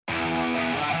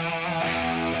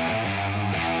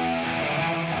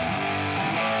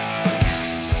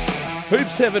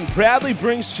Hoops Heaven proudly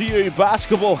brings to you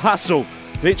Basketball Hustle,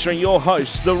 featuring your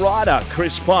hosts, the writer,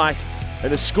 Chris Pike,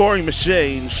 and the scoring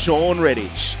machine, Sean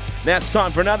Redditch. Now it's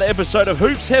time for another episode of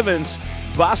Hoops Heaven's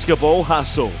Basketball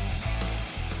Hustle.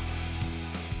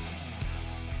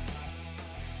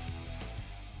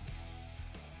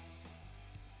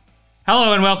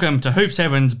 Hello and welcome to Hoops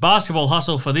Heaven's Basketball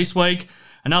Hustle for this week.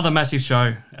 Another massive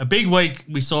show. A big week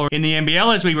we saw in the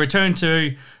NBL as we return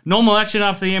to normal action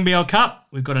after the NBL Cup.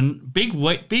 We've got a big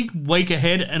week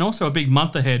ahead and also a big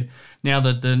month ahead now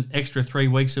that the extra 3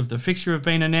 weeks of the fixture have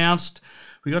been announced.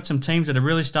 We've got some teams that are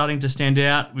really starting to stand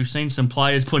out. We've seen some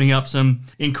players putting up some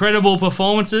incredible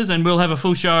performances, and we'll have a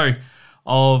full show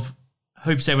of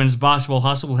Hoops Heaven's Basketball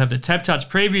Hustle. We'll have the Tap Touch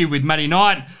preview with Matty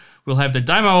Knight. We'll have the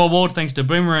Damo Award thanks to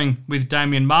Boomerang with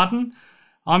Damian Martin.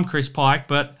 I'm Chris Pike,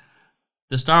 but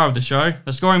the star of the show,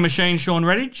 the scoring machine, Sean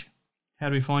Redditch. How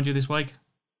do we find you this week?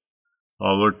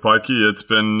 Oh, look, Pikey, it's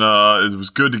been it was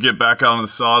good to get back out on the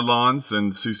sidelines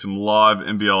and see some live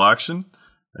NBL action.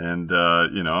 And,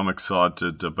 I'm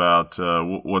excited about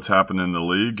what's happening in the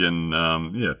league. And,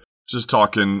 just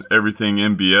talking everything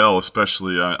NBL,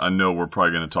 especially, I know we're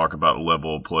probably going to talk about the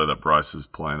level of play that Bryce is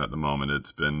playing at the moment.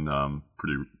 It's been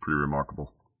pretty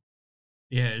remarkable.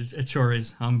 Yeah, it sure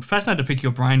is. I'm fascinated to pick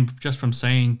your brain just from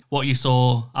seeing what you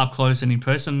saw up close and in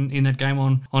person in that game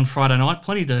on Friday night.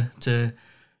 Plenty to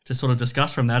sort of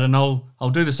discuss from that, and I'll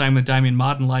do the same with Damian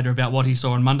Martin later about what he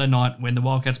saw on Monday night when the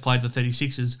Wildcats played the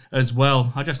 36ers as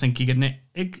well. I just think you get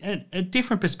a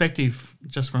different perspective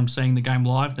just from seeing the game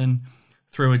live than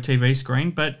through a TV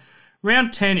screen. But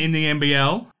round 10 in the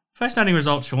NBL, fascinating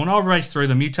results, Sean. I'll race through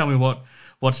them. You tell me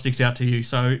what sticks out to you.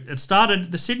 So it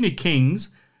started the Sydney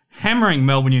Kings hammering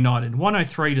Melbourne United,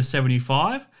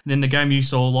 103-75. Then the game you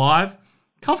saw live,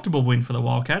 comfortable win for the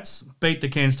Wildcats. Beat the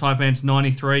Cairns Taipans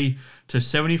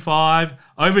 93-75.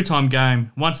 Overtime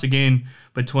game, once again,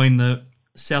 between the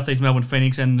Southeast Melbourne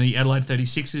Phoenix and the Adelaide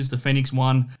 36ers. The Phoenix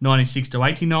won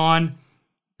 96-89.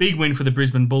 Big win for the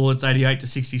Brisbane Bullets,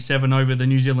 88-67 over the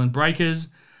New Zealand Breakers.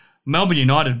 Melbourne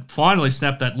United finally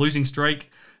snapped that losing streak,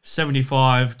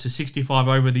 75-65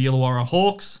 over the Illawarra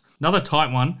Hawks. Another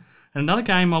tight one. And another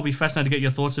game I'll be fascinated to get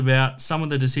your thoughts about some of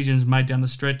the decisions made down the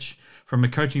stretch from a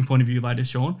coaching point of view later,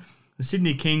 Sean. The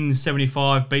Sydney Kings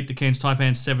 75 beat the Cairns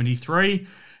Taipans 73.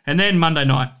 And then Monday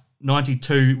night,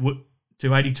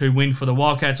 92-82 win for the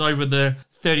Wildcats over the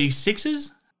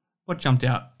 36ers. What jumped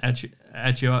out at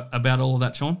you about all of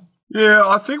that, Sean? Yeah,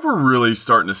 I think we're really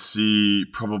starting to see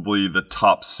probably the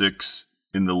top 6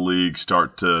 in the league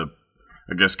start to,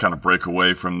 I guess, kind of break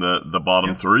away from the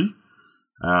bottom 3.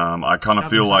 I kind of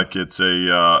feel like it's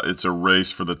a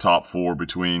race for the top 4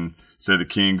 between, say, the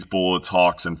Kings, Bullets,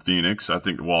 Hawks, and Phoenix. I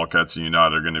think the Wildcats and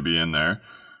United are going to be in there.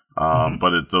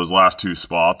 But those last 2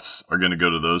 spots are going to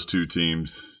go to those 2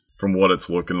 teams from what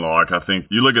it's looking like. I think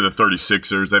you look at the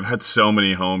 36ers, they've had so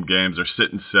many home games. They're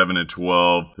sitting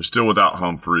 7-12. They're still without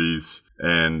Humphreys.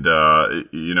 And,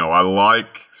 I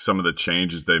like some of the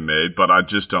changes they made, but I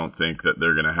just don't think that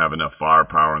they're going to have enough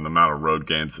firepower, and the amount of road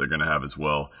games they're going to have as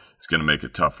well. It's going to make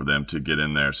it tough for them to get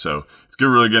in there. So it's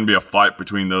really going to be a fight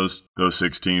between those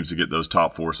 6 teams to get those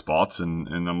top 4 spots, and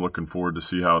I'm looking forward to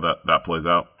see how that plays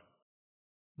out.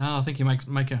 No, I think you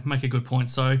make a good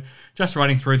point. So just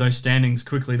running through those standings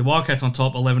quickly, the Wildcats on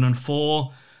top,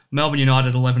 11-4, Melbourne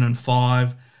United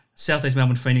 11-5, Southeast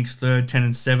Melbourne Phoenix third,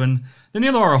 10-7. The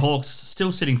Illawarra Hawks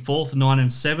still sitting fourth,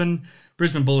 9-7.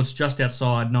 Brisbane Bullets just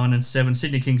outside, 9-7.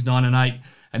 Sydney Kings 9-8.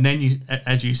 And then,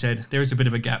 as you said, there is a bit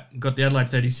of a gap. You've got the Adelaide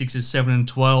 36ers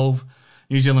 7-12,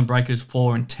 New Zealand Breakers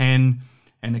 4-10,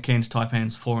 and the Cairns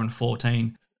Taipans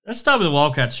 4-14. Let's start with the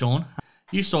Wildcats, Sean.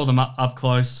 You saw them up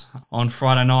close on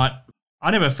Friday night.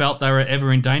 I never felt they were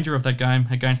ever in danger of that game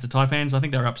against the Taipans. I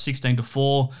think they were up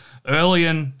 16-4 early,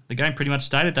 and the game pretty much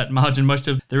stayed at that margin most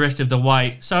of the rest of the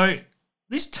way. So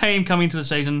this team coming into the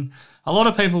season, a lot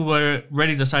of people were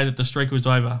ready to say that the streak was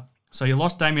over. So you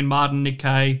lost Damian Martin, Nick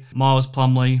Kay, Miles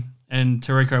Plumlee, and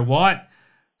Tariko White.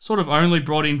 Sort of only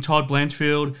brought in Todd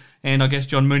Blanchfield, and I guess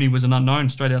John Mooney was an unknown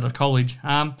straight out of college.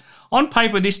 On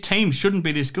paper, this team shouldn't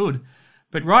be this good.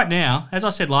 But right now, as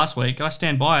I said last week, I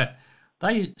stand by it.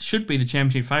 They should be the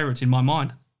championship favourites in my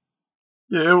mind.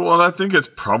 Yeah, well, I think it's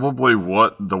probably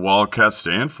what the Wildcats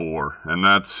stand for. And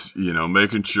that's,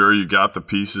 making sure you got the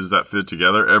pieces that fit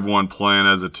together, everyone playing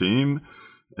as a team.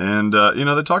 And,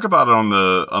 they talk about it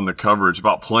on the coverage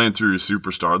about playing through your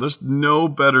superstar. There's no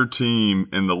better team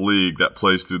in the league that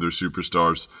plays through their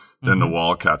superstars than the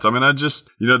Wildcats. I mean,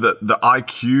 the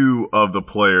IQ of the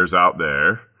players out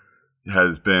there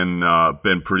has been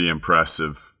pretty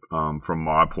impressive from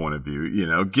my point of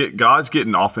view. Guys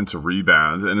getting offensive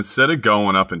rebounds, and instead of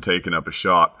going up and taking up a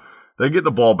shot, they get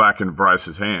the ball back into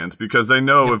Bryce's hands because they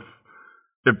know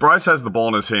if Bryce has the ball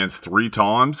in his hands 3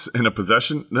 times in a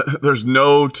possession, there's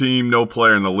no team, no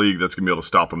player in the league that's going to be able to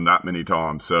stop him that many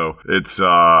times. So it's,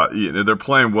 they're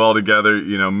playing well together.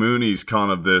 Mooney's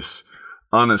kind of this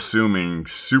unassuming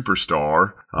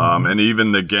superstar. And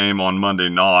even the game on Monday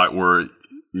night where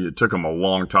it took him a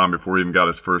long time before he even got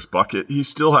his first bucket, he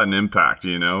still had an impact,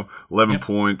 11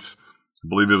 points. I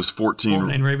believe it was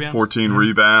 14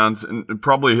 rebounds, and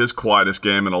probably his quietest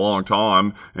game in a long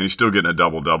time, and he's still getting a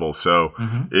double-double. So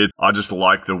I just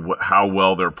like how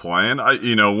well they're playing.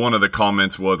 One of the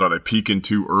comments was, are they peaking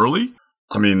too early?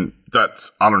 I mean,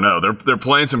 I don't know. They're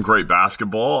playing some great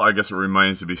basketball. I guess it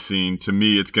remains to be seen. To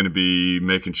me, it's going to be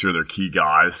making sure their key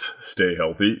guys stay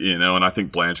healthy, and I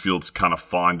think Blanchfield's kind of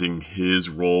finding his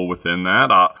role within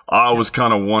that. I was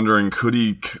kind of wondering, could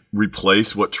he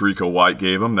replace what Tariq White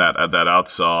gave him, that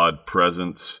outside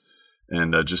presence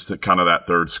and just that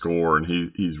third score, and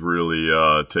he's really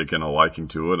taken a liking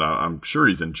to it. I'm sure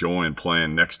he's enjoying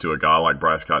playing next to a guy like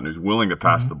Bryce Cotton who's willing to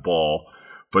pass the ball,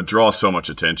 but draws so much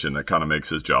attention that kind of makes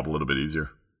his job a little bit easier.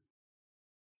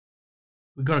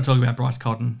 We've got to talk about Bryce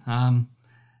Cotton.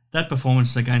 That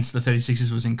performance against the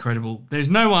 36ers was incredible. There's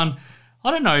no one,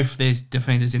 I don't know if there's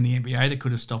defenders in the NBA that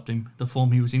could have stopped him. The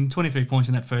form he was in, 23 points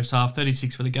in that first half,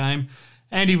 36 for the game,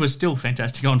 and he was still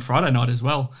fantastic on Friday night as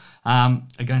well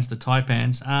against the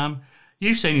Taipans.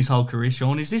 You've seen his whole career,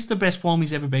 Sean. Is this the best form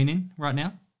he's ever been in right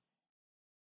now?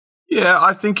 Yeah,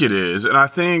 I think it is, and I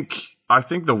think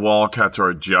the Wildcats are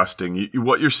adjusting.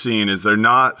 What you're seeing is they're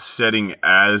not setting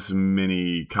as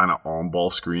many kind of on-ball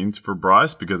screens for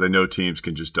Bryce because they know teams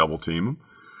can just double-team him.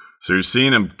 So you're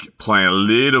seeing him playing a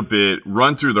little bit,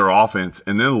 run through their offense,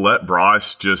 and then let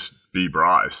Bryce just be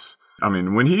Bryce. I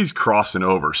mean, when he's crossing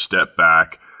over, step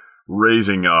back,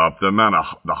 raising up, the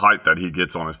height that he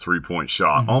gets on his three-point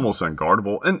shot, almost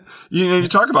unguardable. And, you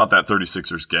talk about that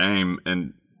 36ers game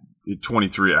and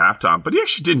 23 at halftime, but he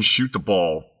actually didn't shoot the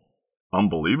ball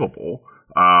unbelievable.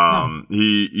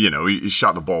 He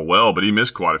shot the ball well, but he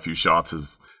missed quite a few shots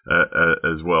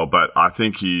as well. But I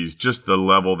think he's just the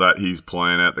level that he's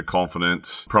playing at, the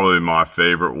confidence. Probably my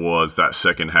favorite was that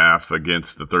second half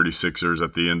against the 36ers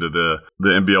at the end of the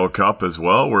NBL Cup as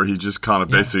well, where he just kind of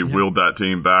basically willed that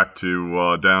team back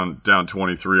to down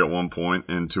 23 at one point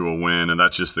into a win. And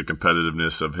that's just the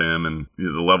competitiveness of him and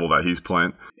the level that he's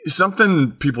playing.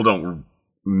 Something people don't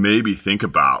maybe think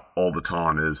about all the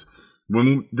time is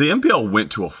when the NBL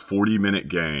went to a 40-minute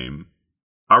game,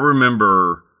 I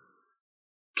remember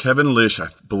Kevin Lish, I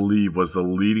believe, was the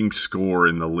leading scorer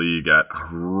in the league at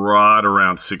right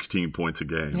around 16 points a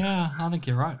game. Yeah, I think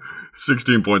you're right.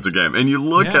 16 points a game. And you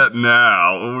look at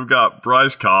now, we've got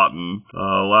Bryce Cotton.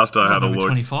 Last I had a look.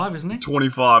 25, isn't he?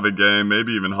 25 a game,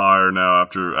 maybe even higher now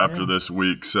after this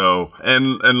week. So,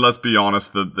 and let's be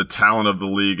honest, the talent of the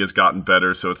league has gotten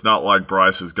better. So it's not like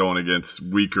Bryce is going against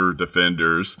weaker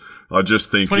defenders. I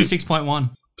just think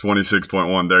 26.1.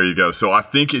 26.1. There you go. So I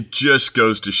think it just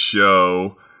goes to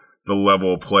show the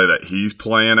level of play that he's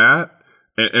playing at.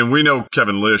 And we know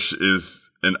Kevin Lish is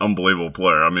an unbelievable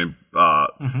player. I mean,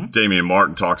 Damian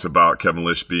Martin talks about Kevin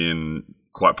Lish being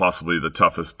quite possibly the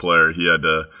toughest player he had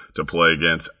to play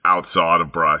against outside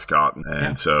of Bryce Cotton.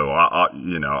 And so,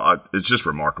 it's just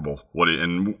remarkable.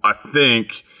 And I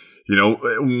think,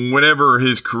 whenever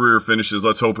his career finishes,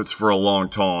 let's hope it's for a long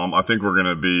time, I think we're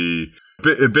going to be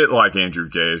a bit like Andrew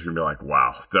Gay. We're going to be like,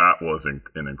 wow, that was an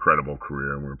incredible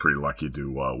career, and we're pretty lucky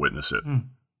to witness it.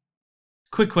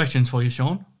 Quick questions for you,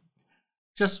 Sean.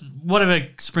 Just whatever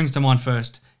springs to mind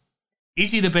first.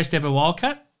 Is he the best ever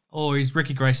Wildcat, or is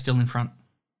Ricky Grace still in front?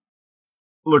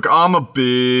 Look, I'm a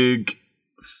big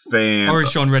fan. Or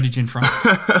is Sean Redditch in front?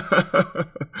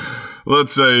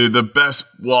 Let's say the best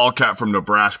Wildcat from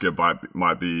Nebraska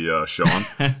might be Sean.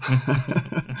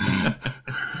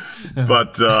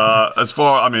 But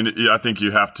I think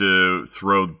you have to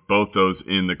throw both those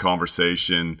in the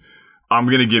conversation. I'm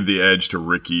going to give the edge to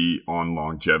Ricky on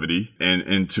longevity.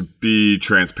 And to be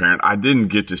transparent, I didn't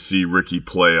get to see Ricky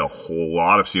play a whole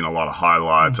lot. I've seen a lot of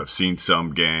highlights. I've seen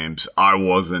some games. I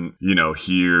wasn't,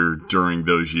 here during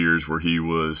those years where he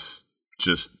was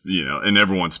just, and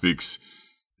everyone speaks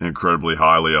incredibly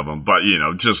highly of him. But,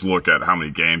 just look at how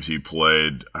many games he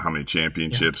played, how many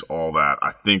championships, all that.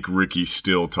 I think Ricky's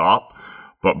still top.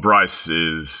 But Bryce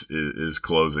is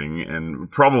closing, and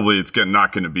probably it's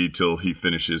not going to be till he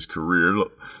finishes his career.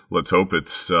 Let's hope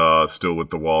it's still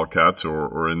with the Wildcats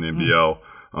or in the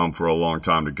NBL for a long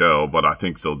time to go. But I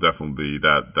think there'll definitely be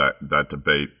that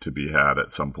debate to be had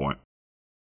at some point.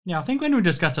 Yeah, I think when we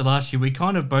discussed it last year, we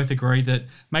kind of both agreed that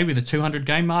maybe the 200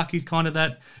 game mark is kind of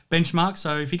that benchmark.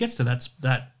 So if he gets to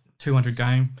that 200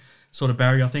 game sort of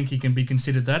barrier, I think he can be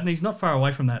considered that, and he's not far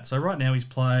away from that. So right now he's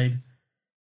played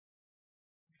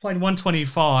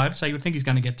 125, so you would think he's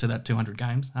going to get to that 200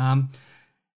 games.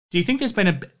 Do you think there's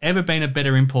ever been a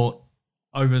better import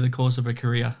over the course of a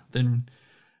career than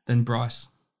Bryce?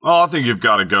 Oh, I think you've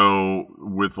got to go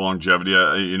with longevity.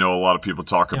 A lot of people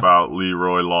talk about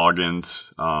Leroy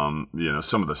Loggins.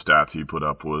 Some of the stats he put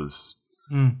up was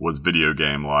video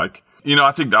game like.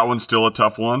 I think that one's still a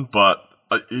tough one, but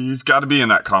he's got to be in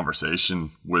that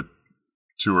conversation with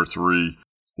 2 or 3,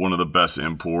 one of the best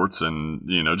imports, and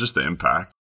just the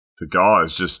impact. The guy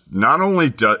is just not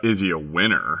only is he a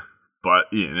winner, but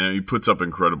he puts up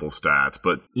incredible stats,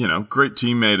 but great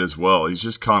teammate as well. He's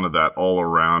just kind of that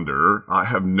all-arounder. I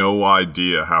have no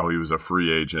idea how he was a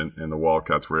free agent and the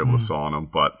Wildcats were able to sign him,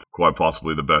 but quite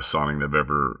possibly the best signing they've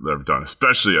ever done,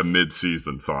 especially a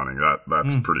mid-season signing.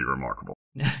 That's pretty remarkable.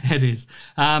 It is.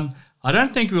 I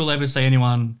don't think we'll ever see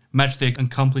anyone match the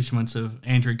accomplishments of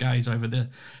Andrew Gaze over the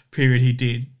period he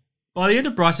did. By the end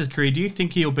of Bryce's career, do you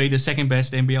think he'll be the second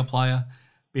best NBL player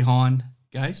behind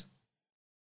Gaze?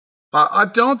 I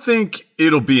don't think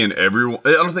it'll be in everyone.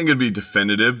 I don't think it'd be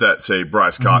definitive that, say,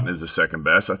 Bryce Cotton is the second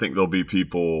best. I think there'll be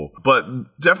people,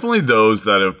 but definitely those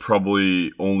that have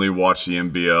probably only watched the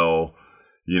NBL,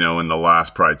 in the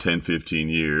last probably 10, 15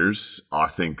 years. I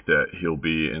think that he'll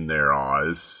be in their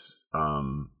eyes.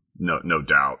 No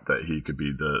doubt that he could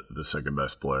be the second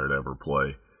best player to ever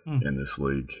play in this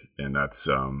league. And that's,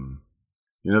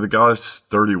 the guy's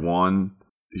 31.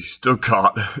 He's still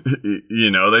got,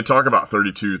 they talk about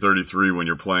 32, 33 when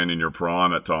you're playing in your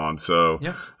prime at times. So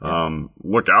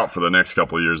look out for the next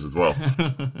couple of years as well.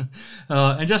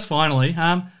 And just finally,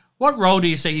 what role do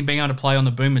you see him being able to play on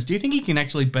the Boomers? Do you think he can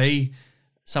actually be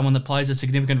someone that plays a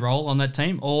significant role on that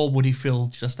team, or would he fill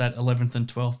just that 11th and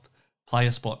 12th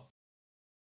player spot?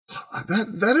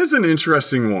 That is an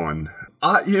interesting one.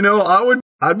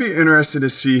 I'd be interested to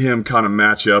see him kind of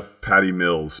match up Patty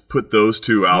Mills, put those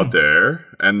two out there,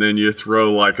 and then you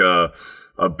throw like a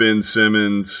Ben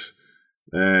Simmons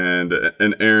and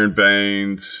an Aaron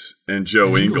Baines and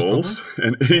Joe Ingles.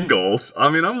 Ingles. I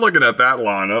mean, I'm looking at that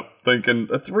lineup thinking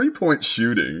a 3-point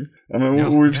shooting. I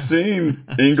mean, we've seen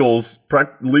Ingles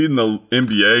leading the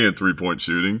NBA in 3-point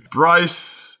shooting.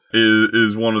 Bryce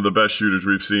is one of the best shooters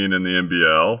we've seen in the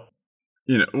NBL.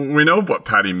 We know what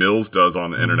Patty Mills does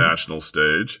on the international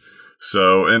stage.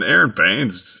 So, and Aaron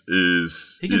Baines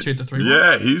he can shoot the 3.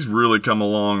 Yeah, he's really come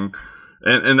along.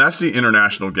 And that's the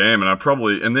international game.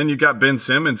 And then you got Ben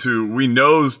Simmons, who we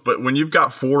know, but when you've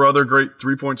got 4 other great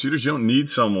 3-point shooters, you don't need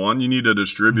someone. You need a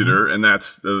distributor, and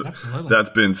that's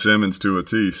Ben Simmons to a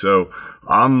T. So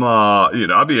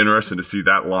I'd be interested to see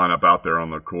that lineup out there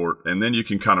on the court. And then you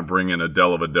can kind of bring in a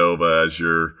Dellavedova as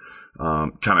your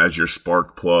as your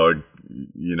spark plug.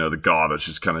 The guy that's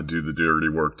just kind of do the dirty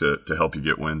work to help you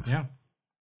get wins.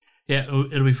 Yeah,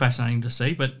 it'll be fascinating to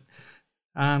see. But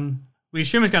we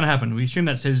assume it's going to happen. We assume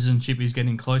that citizenship is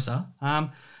getting closer. A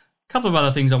couple of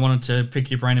other things I wanted to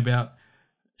pick your brain about,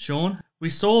 Sean. We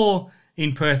saw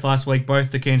in Perth last week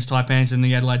both the Cairns Taipans and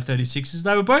the Adelaide 36ers.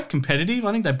 They were both competitive.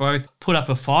 I think they both put up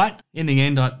a fight. In the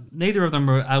end, neither of them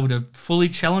were able to fully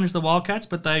challenge the Wildcats,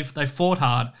 but they fought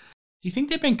hard. Do you think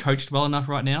they're being coached well enough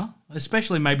right now?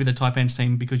 Especially maybe the Taipans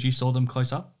team, because you saw them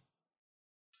close up?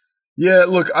 Yeah,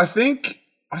 look, I think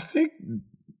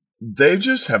they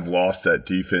just have lost that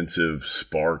defensive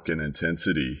spark and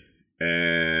intensity.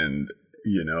 And,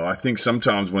 I think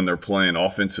sometimes when they're playing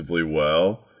offensively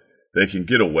well, they can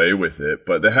get away with it,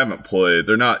 but they haven't played.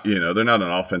 They're not an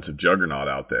offensive juggernaut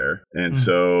out there. And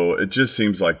so it just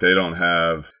seems like they don't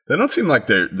seem like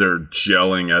they're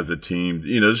gelling as a team.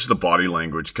 Just the body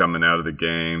language coming out of the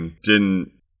game.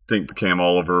 Didn't think Cam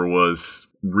Oliver was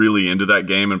really into that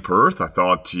game in Perth. I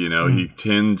thought, he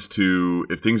tends to,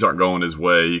 if things aren't going his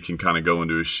way, he can kind of go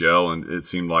into his shell, and it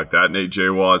seemed like that. Nate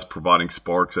Jawa providing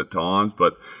sparks at times,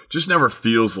 but just never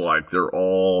feels like they're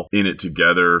all in it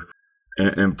together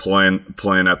and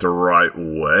playing at the right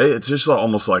way. It's just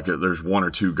almost like there's 1 or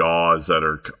 2 guys that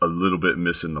are a little bit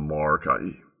missing the mark.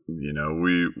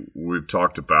 We've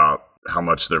talked about how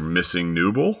much they're missing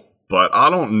Newble, but I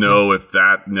don't know if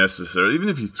that necessarily, even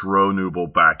if you throw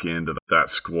Newble back into that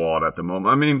squad at the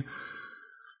moment. I mean,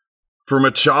 for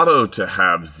Machado to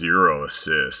have 0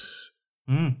 assists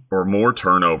or more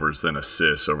turnovers than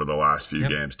assists over the last few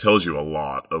games tells you a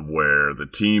lot of where the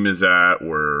team is at,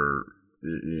 where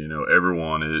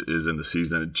everyone is in the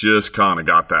season. It just kind of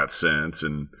got that sense,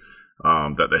 and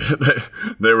that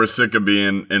they were sick of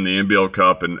being in the NBL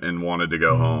Cup and wanted to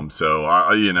go home. So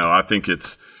I think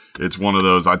it's one of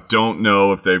those. I don't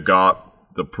know if they've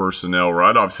got the personnel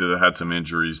right. Obviously, they had some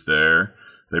injuries there.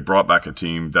 they brought back a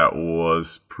team that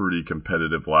was pretty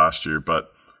competitive last year,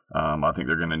 but I think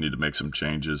they're going to need to make some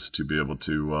changes to be able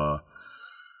to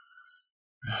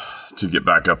get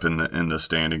back up in the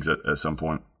standings at some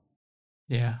point.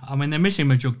 Yeah, I mean, they're missing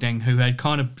Majuk Deng, who had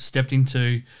kind of stepped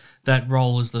into that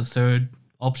role as the third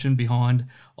option behind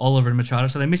Oliver and Machado,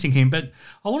 so they're missing him. But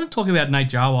I want to talk about Nate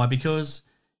Jawai because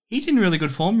he's in really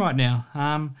good form right now.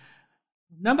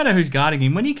 No matter who's guarding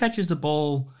him, when he catches the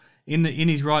ball in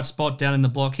his right spot down in the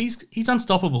block, he's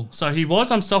unstoppable. So he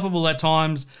was unstoppable at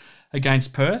times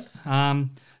against Perth, but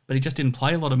he just didn't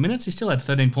play a lot of minutes. He still had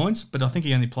 13 points, but I think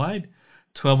he only played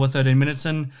 12 or 13 minutes,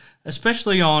 and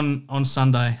especially on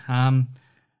Sunday,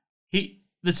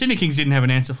 the Sydney Kings didn't have an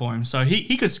answer for him, so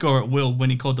he could score at will when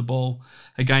he caught the ball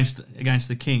against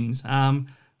the Kings.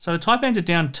 So the Taipans are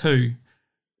down 2.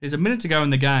 There's a minute to go in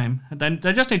the game.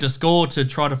 They just need to score to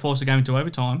try to force the game into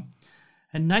overtime.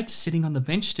 And Nate's sitting on the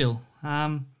bench still.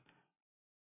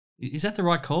 Is that the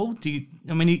right call? To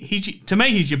me,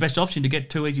 he's your best option to get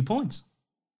 2 easy points.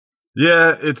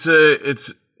 Yeah,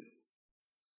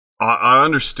 I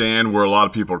understand where a lot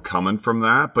of people are coming from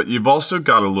that, but you've also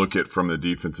got to look at from the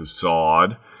defensive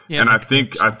side. Yeah, and I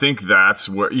think that's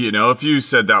where, if you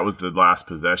said that was the last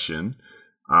possession,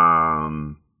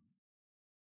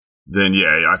 then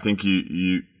yeah, I think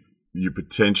you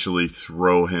potentially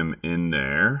throw him in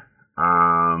there.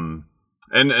 And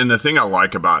the thing I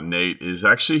like about Nate is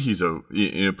actually he's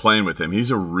playing with him.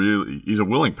 He's a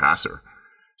willing passer.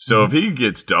 So if he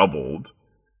gets doubled,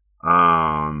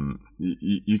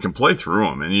 you can play through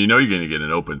him, and you're going to get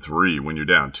an open 3 when you're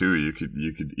down 2. You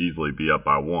could easily be up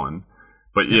by 1.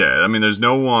 But yeah, I mean, there's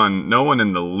no one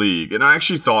in the league, and I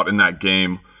actually thought in that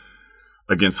game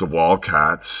against the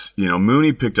Wildcats,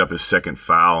 Mooney picked up his second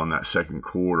foul in that second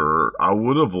quarter. I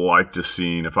would have liked to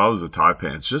seen, if I was the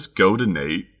Taipans, just go to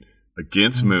Nate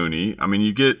against Mooney. I mean,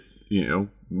 you get,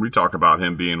 we talk about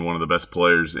him being one of the best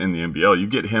players in the NBL. You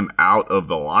get him out of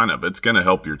the lineup, it's going to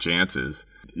help your chances.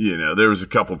 There was a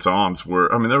couple times where,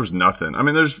 there was nothing.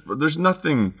 There's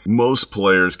nothing most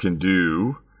players can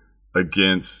do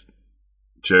against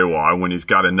JY when he's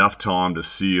got enough time to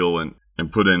seal and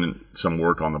put in some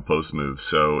work on the post move.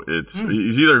 So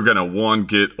he's either going to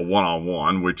get a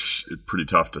one-on-one, which is pretty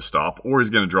tough to stop, or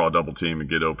he's going to draw a double team and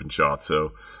get open shots.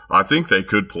 So I think they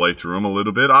could play through him a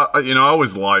little bit. I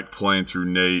always like playing through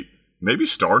Nate. Maybe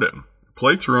start him,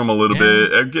 play through him a little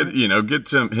bit, get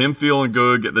him feeling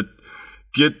good,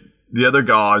 get the other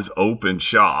guys open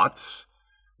shots,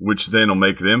 which then will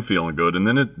make them feeling good, and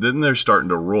then they're starting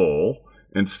to roll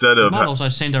instead of. Might also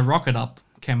send a rocket up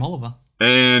Cam Oliver.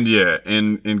 And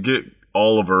and get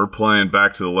Oliver playing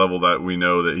back to the level that we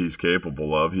know that he's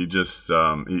capable of. He just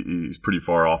he's pretty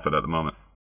far off it at the moment.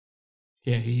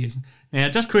 Yeah, he is. Now,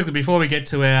 just quickly before we get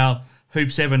to our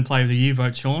Hoop 7 Play of the Year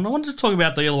vote, Sean, I wanted to talk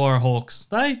about the Illawarra Hawks.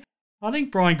 I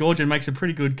think Brian Goorjian makes a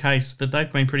pretty good case that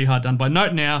they've been pretty hard done by.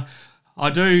 Note now, I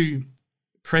do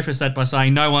preface that by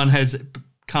saying no one has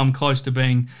come close to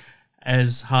being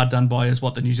as hard done by as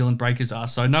what the New Zealand Breakers are.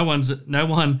 So no one's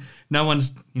denying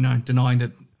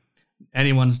that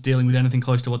anyone's dealing with anything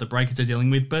close to what the Breakers are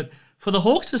dealing with. But for the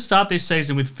Hawks to start this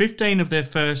season with 15 of their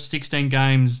first 16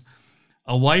 games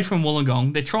away from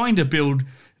Wollongong, they're trying to build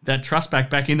that trust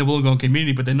back in the Wollongong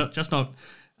community, but they're not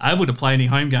able to play any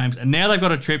home games. And now they've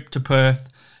got a trip to Perth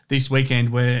this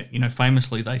weekend where,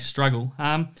 famously they struggle.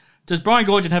 Does Brian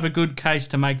Goorjian have a good case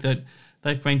to make that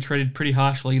they've been treated pretty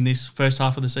harshly in this first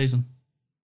half of the season?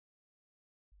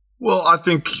 Well, I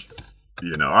think,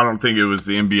 I don't think it was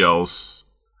the NBL's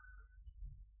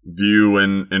view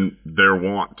and their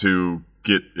want to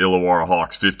get Illawarra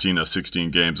Hawks 15 or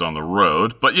 16 games on the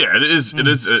road. But yeah,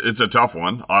 it's a tough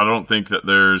one. I don't think that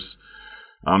there's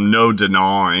no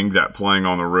denying that playing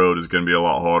on the road is going to be a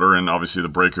lot harder. And obviously the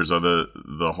Breakers are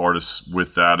the hardest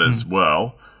with that as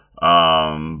well.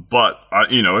 But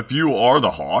if you are the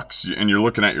Hawks and you're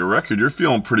looking at your record, you're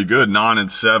feeling pretty good,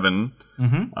 9-7.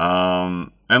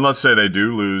 And let's say they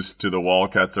do lose to the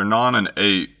Wildcats, they're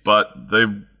 9-8, but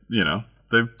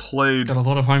they've played got a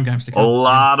lot of home games to come. A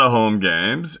lot of home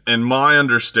games, and my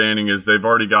understanding is they've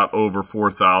already got over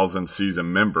 4,000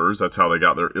 season members. That's how they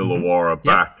got their Illawarra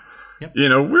back. Yep. We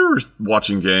were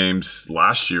watching games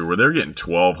last year where they're getting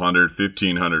 1,200,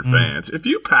 1,500 fans. If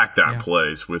you pack that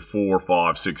place with 4,000,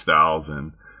 5,000,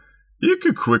 6,000, you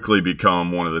could quickly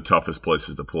become one of the toughest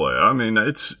places to play.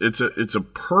 It's a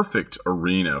perfect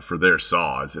arena for their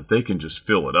size if they can just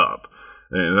fill it up.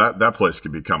 And that place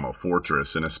could become a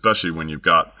fortress, and especially when you've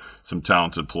got some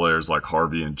talented players like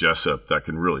Harvey and Jessup that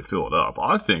can really fill it up.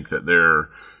 I think that they're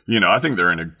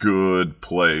in a good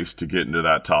place to get into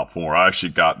that top 4. I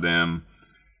actually got them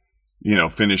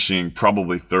finishing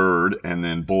probably third, and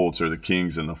then Bullets or the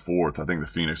Kings in the fourth. I think the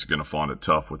Phoenix are going to find it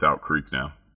tough without Creek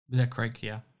now. Without Creek,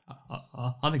 yeah.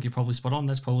 I think you're probably spot on.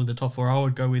 That's probably the top four I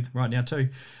would go with right now too.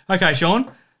 Okay, Sean.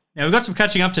 Now we've got some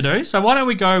catching up to do, so why don't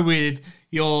we go with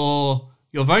your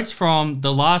votes from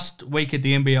the last week at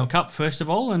the NBL Cup first of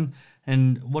all, and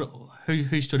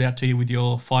who stood out to you with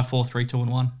your 5, 4, 3, 2,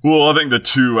 and 1? Well, I think the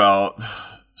two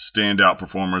standout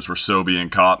performers were Sobey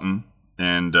and Cotton,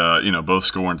 and both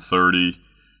scoring 30.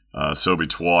 Sobey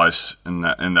twice in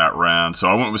that round. So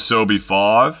I went with Sobey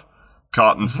 5,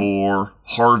 Cotton 4,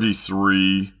 Harvey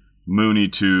 3, Mooney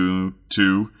 2,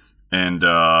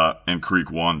 and Creek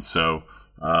 1. So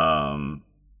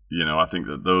I think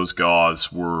that those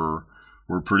guys were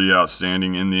pretty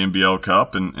outstanding in the NBL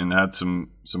Cup and had some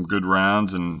good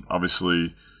rounds, and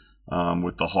obviously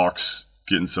with the Hawks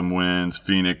getting some wins,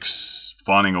 Phoenix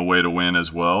finding a way to win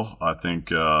as well. I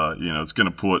think it's going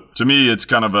to put, to me, it's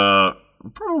kind of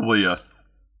probably a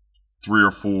 3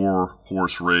 or 4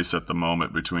 horse race at the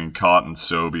moment between Cotton,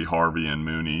 Sobey, Harvey, and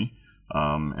Mooney.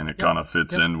 And it kind of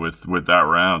fits in with that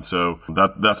round. So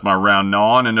that's my round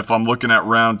 9. And if I'm looking at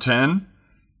round 10,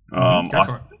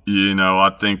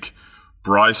 I think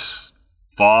Bryce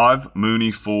 5,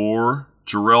 Mooney 4,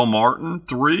 Jarrell Martin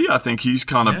 3. I think he's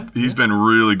been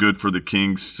really good for the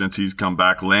Kings since he's come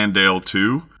back. Landale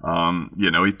 2.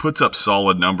 He puts up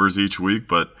solid numbers each week,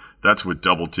 but that's with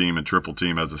double team and triple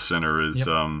team as a center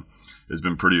has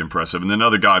been pretty impressive. And then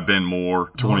another guy, Ben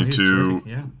Moore,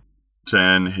 22.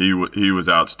 10, he was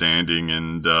outstanding,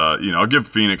 and I'll give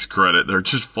Phoenix credit. They're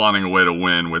just finding a way to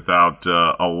win without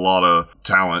a lot of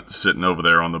talent sitting over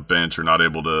there on the bench or not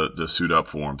able to suit up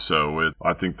for them. So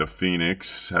I think the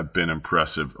Phoenix have been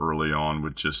impressive early on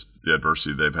with just the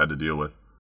adversity they've had to deal with.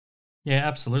 Yeah,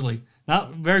 absolutely.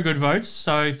 No, very good votes.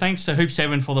 So thanks to Hoop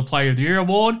 7 for the Player of the Year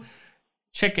award.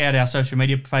 Check out our social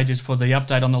media pages for the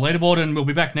update on the leaderboard, and we'll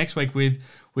be back next week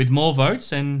with more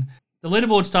votes. And the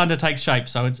leaderboard's starting to take shape,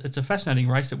 so it's a fascinating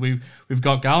race that we've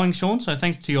got going, Sean. So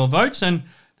thanks to your votes, and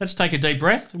let's take a deep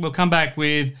breath. We'll come back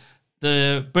with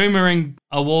the Boomerang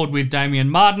Award with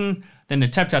Damian Martin, then the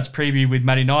Tap Tats preview with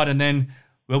Matty Knight, and then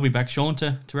we'll be back, Sean,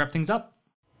 to wrap things up.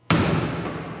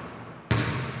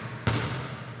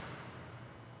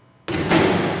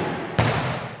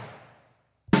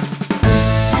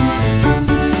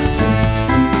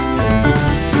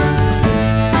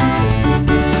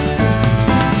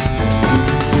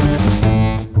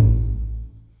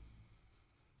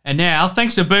 And now,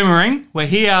 thanks to Boomerang, we're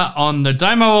here on the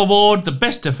Domo Award, the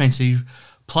Best Defensive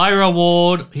Player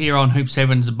Award, here on Hoop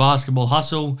 7's Basketball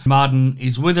Hustle. Martin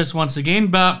is with us once again,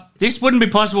 but this wouldn't be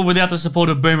possible without the support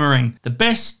of Boomerang, the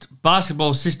best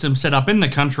basketball system set up in the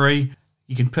country.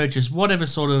 You can purchase whatever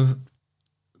sort of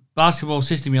basketball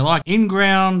system you like,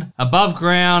 in-ground, above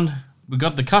ground. We've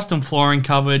got the custom flooring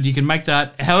covered. You can make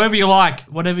that however you like,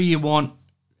 whatever you want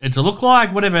it to look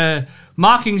like, whatever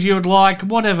markings you would like,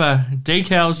 whatever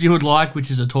decals you would like,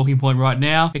 which is a talking point right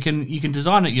now. You can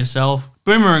design it yourself.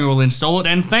 Boomerang will install it,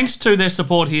 and thanks to their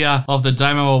support here of the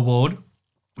Domo Award,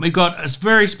 we've got a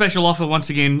very special offer once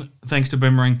again, thanks to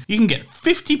Boomerang. You can get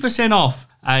 50% off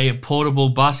a portable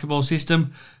basketball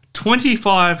system,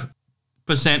 25%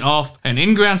 off an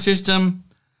in-ground system,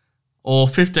 or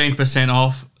 15%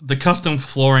 off the custom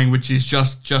flooring, which is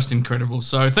just incredible.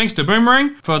 So thanks to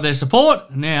Boomerang for their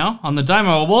support. Now, on the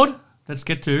Domo Award, let's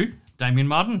get to Damian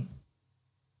Martin.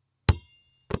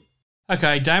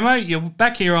 Okay, Damo, you're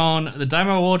back here on the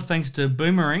Domo Award thanks to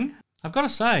Boomerang. I've got to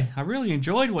say, I really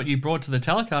enjoyed what you brought to the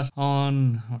telecast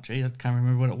on, I can't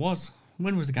remember what it was.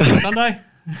 When was the game? Sunday?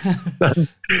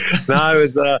 No,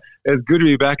 it was good to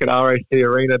be back at RAC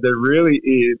Arena. There really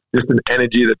is just an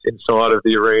energy that's inside of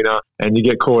the arena, and you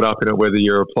get caught up in it whether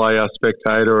you're a player,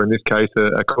 spectator, or in this case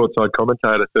a courtside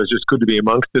commentator. So it's just good to be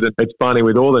amongst it. And it's funny,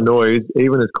 with all the noise,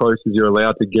 even as close as you're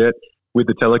allowed to get with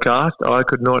the telecast, I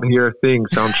could not hear a thing.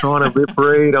 So I'm trying to lip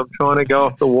read, I'm trying to go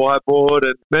off the whiteboard,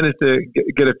 and managed to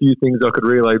get a few things I could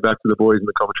relay back to the boys in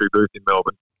the commentary booth in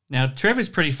Melbourne. Now, Trevor's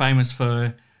pretty famous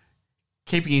for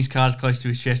keeping his cards close to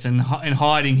his chest and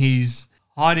hiding his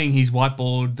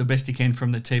whiteboard the best he can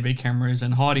from the TV cameras,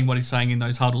 and hiding what he's saying in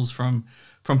those huddles from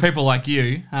people like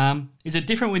you. Is it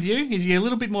different with you? Is he a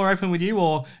little bit more open with you,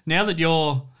 or now that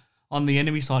you're on the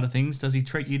enemy side of things, does he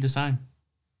treat you the same?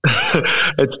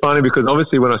 It's funny because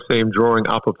obviously when I see him drawing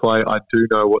up a play, I do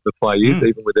know what the play is,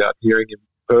 even without hearing him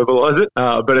verbalise it.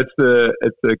 But it's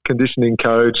the conditioning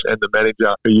coach and the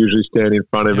manager who usually stand in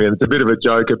front of me, and it's a bit of a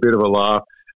joke, a bit of a laugh.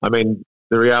 I mean,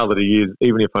 the reality is,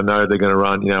 even if I know they're going to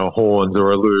run, a horns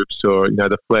or a loops or,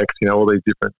 the flex, all these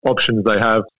different options they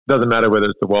have, doesn't matter whether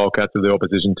it's the Wildcats or the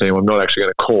opposition team. I'm not actually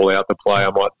going to call out the play.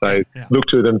 I might say, look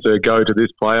to them to go to this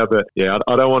player. But,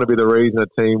 I don't want to be the reason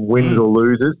a team wins or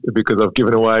loses because I've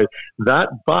given away that.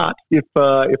 But if I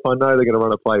know they're going to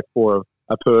run a play for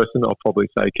a person, I'll probably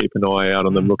say keep an eye out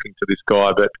on them looking to this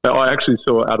guy. But I actually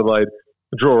saw Adelaide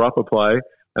draw up a play,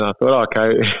 and I thought,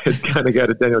 okay, it's going to go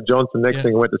to Daniel Johnson. Next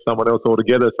thing, it went to someone else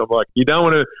altogether. So I'm like, you don't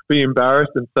want to be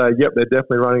embarrassed and say, yep, they're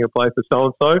definitely running a play for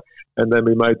so-and-so, and then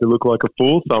be made to look like a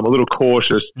fool. So I'm a little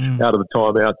cautious out of the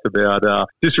timeouts about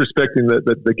disrespecting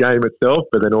the game itself,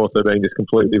 but then also being just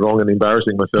completely wrong and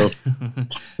embarrassing myself.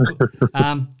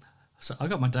 So I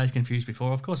got my days confused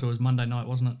before. Of course, it was Monday night,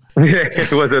 wasn't it? Yeah,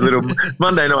 it was a little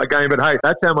Monday night game. But, hey,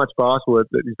 that's how much basketball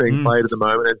that is being played at the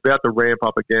moment. It's about to ramp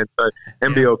up again. So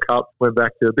NBL Cup went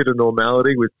back to a bit of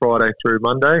normality with Friday through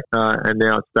Monday. And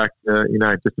now it's back to,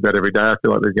 just about every day. I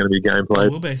feel like there's going to be a game played.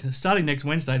 It will be. Starting next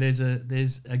Wednesday,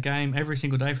 there's a game every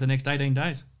single day for the next 18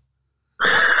 days.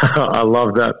 I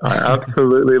love that. I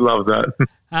absolutely love that.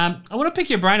 I want to pick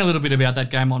your brain a little bit about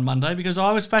that game on Monday because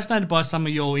I was fascinated by some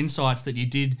of your insights that you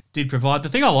did provide. The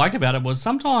thing I liked about it was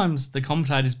sometimes the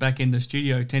commentators back in the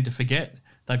studio tend to forget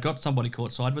they've got somebody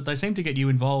courtside, but they seem to get you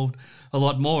involved a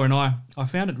lot more, and I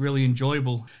found it really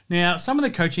enjoyable. Now, some of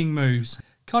the coaching moves,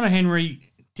 Connor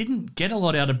Henry didn't get a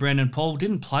lot out of Brendan Paul,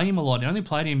 didn't play him a lot. He only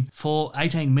played him for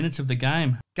 18 minutes of the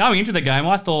game. Going into the game,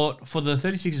 I thought for the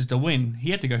 36ers to win,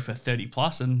 he had to go for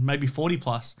 30-plus and maybe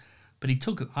 40-plus. But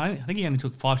I think he only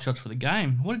took 5 shots for the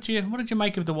game. What did you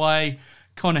make of the way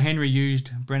Connor Henry used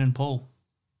Brendan Paul?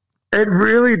 It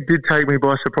really did take me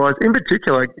by surprise. In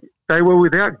particular, they were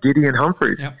without Gideon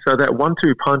Humphreys. Yep. So that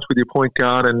 1-2 punch with your point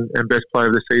guard and best player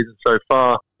of the season so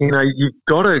far, you've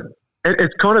got to...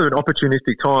 It's kind of an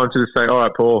opportunistic time to just say, all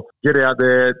right, Paul, get out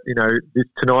there,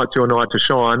 tonight's your night to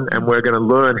shine, and we're going to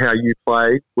learn how you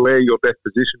play, where your best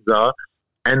positions are,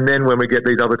 and then when we get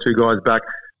these other 2 guys back,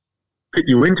 fit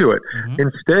you into it. Mm-hmm.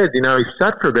 Instead, he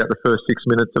sat for about the first 6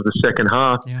 minutes of the second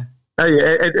half. Yeah.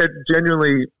 It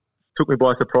genuinely took me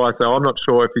by surprise. So I'm not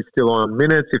sure if he's still on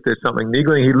minutes, if there's something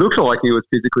niggling. He looked like he was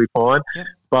physically fine,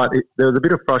 but there was a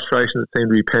bit of frustration that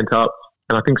seemed to be pent up.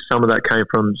 And I think some of that came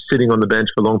from sitting on the bench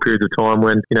for long periods of time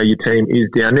when, your team is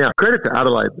down. Now, credit to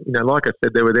Adelaide. Like I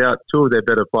said, they're without 2 of their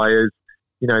better players.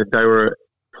 They were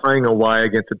playing away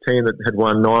against a team that had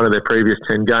won 9 of their previous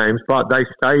 10 games, but they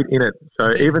stayed in it.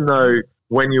 So even though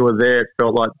when you were there, it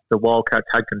felt like the Wildcats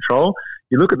had control,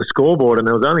 you look at the scoreboard and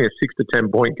there was only a 6 to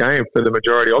 10 point game for the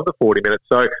majority of the 40 minutes.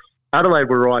 So Adelaide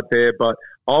were right there, but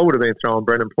I would have been throwing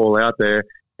Brendan Paul out there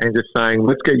and just saying,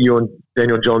 let's get you and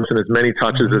Daniel Johnson as many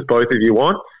touches as both of you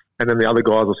want, and then the other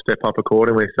guys will step up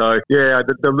accordingly. So,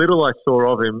 the little I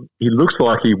saw of him, he looks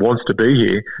like he wants to be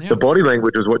here. Yeah. The body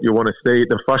language is what you want to see.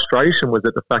 The frustration was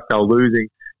at the fact they were losing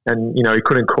and, he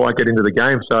couldn't quite get into the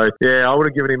game. So, I would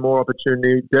have given him more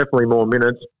opportunity, definitely more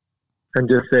minutes, and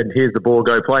just said, here's the ball,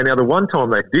 go play. Now, the one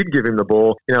time they did give him the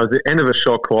ball, it was the end of a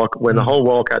shot clock when the whole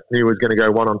Wildcats knew he was going to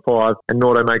go 1-on-5 and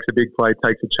Nordo makes a big play,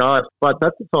 takes a charge. But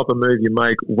that's the type of move you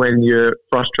make when you're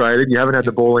frustrated. You haven't had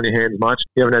the ball in your hands much.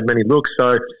 You haven't had many looks.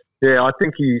 So, I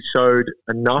think he showed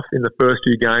enough in the first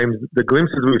few games. The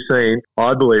glimpses we've seen,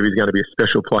 I believe he's going to be a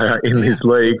special player in this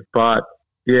league. But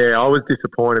I was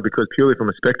disappointed because purely from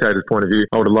a spectator's point of view,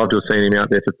 I would have loved to have seen him out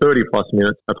there for 30-plus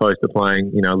minutes opposed to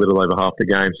playing, a little over half the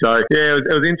game. So, it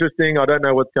was interesting. I don't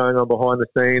know what's going on behind the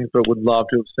scenes, but would love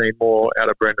to have seen more out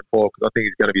of Brendan Paul because I think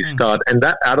he's going to be a stud. And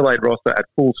that Adelaide roster at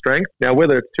full strength, now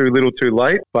whether it's too little, too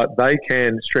late, but they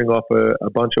can string off a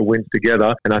bunch of wins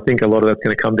together. And I think a lot of that's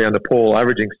going to come down to Paul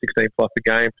averaging 16-plus a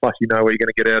game, plus where you're going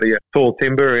to get out of your tall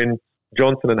timber in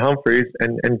Johnson and Humphreys,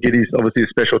 and Giddy's obviously a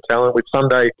special talent with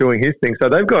Sunday doing his thing. So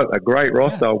they've got a great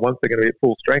roster once they're going to be at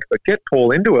full strength. But get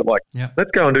Paul into it.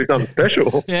 Let's go and do something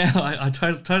special. I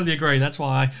totally agree. That's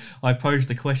why I posed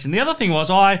the question. The other thing was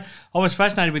I was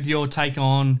fascinated with your take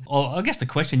on, or I guess the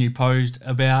question you posed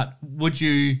about, would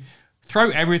you throw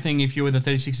everything if you were the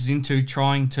 36ers into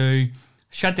trying to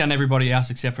shut down everybody else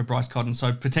except for Bryce Cotton?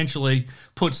 So potentially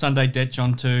put Sunday Detch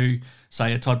onto,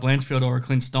 say, a Todd Blanchfield or a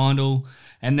Clint Steindl,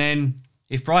 and then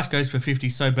if Bryce goes for 50,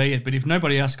 so be it. But if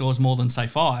nobody else scores more than, say,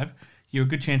 5, you're a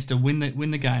good chance to win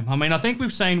the game. I mean, I think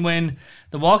we've seen when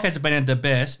the Wildcats have been at their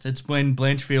best, it's when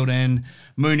Blanchfield and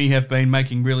Mooney have been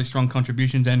making really strong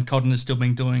contributions and Cotton has still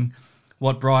been doing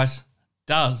what Bryce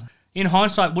does. In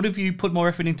hindsight, would have you put more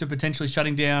effort into potentially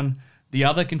shutting down the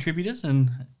other contributors and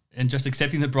just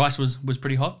accepting that Bryce was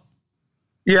pretty hot?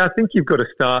 Yeah, I think you've got to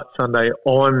start Sunday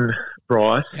on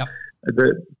Bryce. Yep.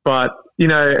 But,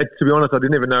 to be honest, I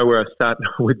didn't even know where I sat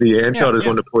with the answer. I just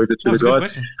wanted to point it to the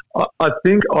guys. I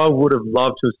think I would have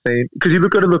loved to have seen, because you've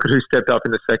got to look at who stepped up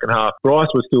in the second half. Bryce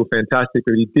was still fantastic,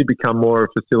 but he did become more of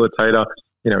a facilitator.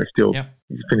 He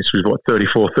finished with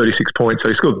 34, 36 points. So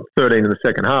he scored 13 in the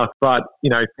second half, but, he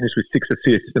finished with 6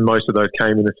 assists, and most of those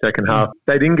came in the second half.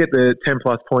 They didn't get the 10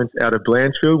 plus points out of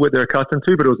Blanchfield, what they're accustomed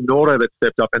to, but it was Nordo that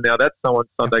stepped up, and now that's someone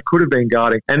Sunday could have been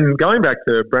guarding. And going back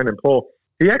to Brendan Paul,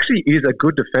 he actually is a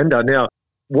good defender. Now,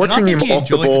 watching him off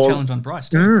the ball, the challenge on Bryce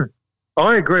too.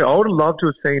 I agree. I would have loved to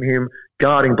have seen him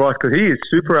guarding Bryce, because he is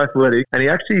super athletic and he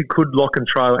actually could lock and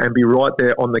trail and be right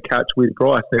there on the catch with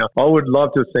Bryce. Now, I would love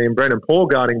to have seen Brendan Paul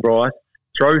guarding Bryce,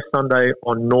 throw Sunday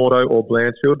on Nordo or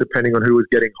Blanchfield, depending on who was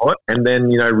getting hot, and then,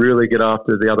 really get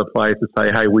after the other players to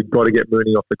say, hey, we've got to get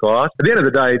Mooney off the glass. At the end of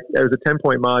the day, it was a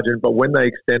 10-point margin, but when they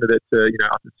extended it to,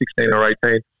 up to 16 or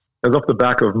 18, it was off the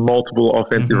back of multiple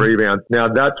offensive rebounds. Now,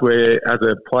 that's where, as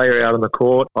a player out on the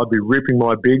court, I'd be ripping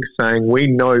my bigs saying, we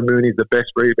know Mooney's the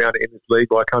best rebounder in this league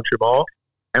by a country mile,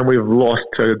 and we've lost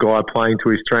to a guy playing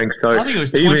to his strength. So I think it was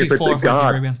 24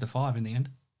 offensive rebounds to 5 in the end.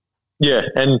 Yeah,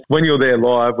 and when you're there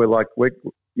live,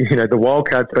 the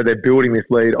Wildcats, so they're building this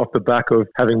lead off the back of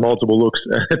having multiple looks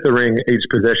at the ring each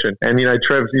possession. And,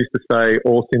 Trev used to say,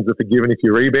 all sins are forgiven if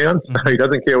you rebound. So he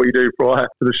doesn't care what you do prior to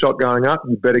the shot going up.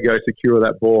 You better go secure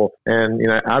that ball. And,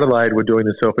 Adelaide were doing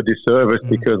themselves a disservice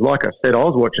because, like I said, I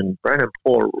was watching Brandon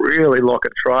Paul really lock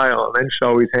and trail and then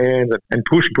show his hands and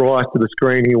push Bryce to the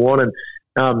screen he wanted.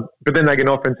 But then they get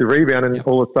an offensive rebound and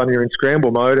all of a sudden you're in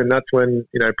scramble mode, and that's when,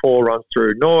 Paul runs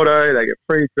through Nordo, they get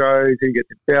free throws, he gets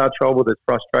in foul trouble, there's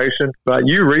frustration. But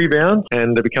you rebound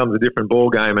and it becomes a different ball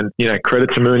game. And,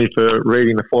 credit to Mooney for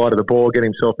reading the flight of the ball,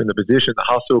 getting himself in the position, the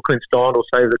hustle. Clint Steindl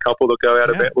saves a couple that go out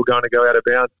of bounds, were going to go out of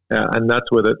bounds. And that's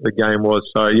where the game was.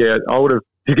 So, I would have,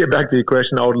 to get back to your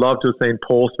question, I would love to have seen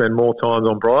Paul spend more time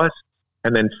on Bryce,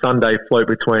 and then Sunday float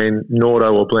between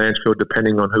Nordo or Blanchfield,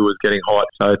 depending on who was getting hot.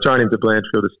 So throwing him to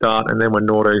Blanchfield to start, and then when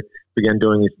Nordo began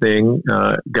doing his thing,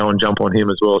 go and jump on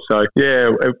him as well. So,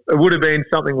 it would have been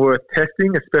something worth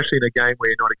testing, especially in a game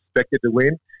where you're not expected to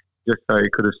win, just so you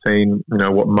could have seen,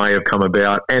 what may have come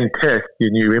about, and test your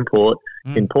new import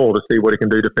in Paul to see what he can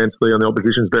do defensively on the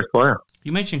opposition's best player.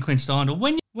 You mentioned Clint Steindl.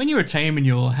 When you're a team and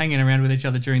you're hanging around with each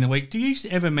other during the week, do you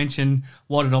ever mention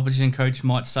what an opposition coach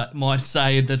might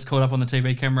say that's caught up on the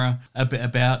TV camera a bit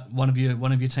about one of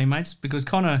your teammates? Because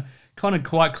Connor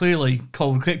quite clearly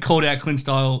called out Clint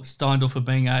Steindl for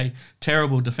being a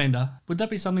terrible defender. Would that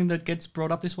be something that gets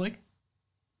brought up this week?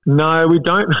 No, we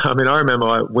don't. I mean, I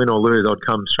remember win or lose, I'd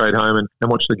come straight home and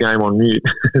watch the game on mute.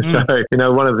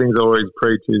 So, one of the things I always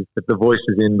preach is that the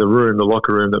voices in the room, the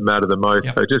locker room, that matter the most.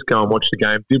 Yep. So just go and watch the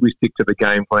game. Did we stick to the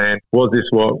game plan? Was this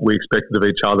what we expected of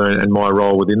each other and my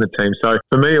role within the team? So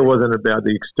for me, it wasn't about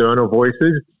the external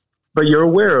voices, but you're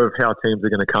aware of how teams are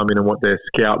going to come in and what their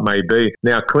scout may be.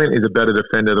 Now, Clint is a better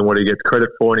defender than what he gets credit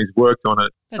for, and he's worked on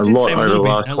it a lot over the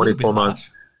last 24 months.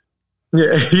 Harsh.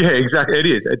 Yeah, exactly. It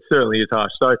is. It certainly is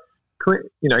harsh. So,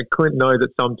 Clint knows that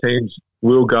some teams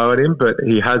will go at him, but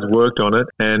he has worked on it.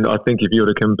 And I think if you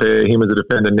were to compare him as a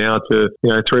defender now to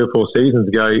 3 or 4 seasons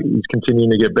ago, he's continuing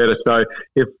to get better. So,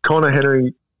 if Connor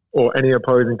Henry or any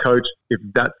opposing coach, if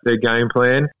that's their game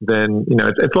plan, then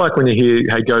it's like when you hear,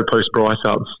 "Hey, go post Bryce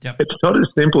up." Yep. It's not as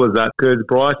simple as that, because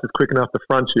Bryce is quick enough to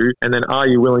front you, and then are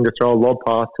you willing to throw a lob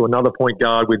pass to another point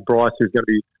guard with Bryce, who's going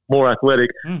to be more athletic,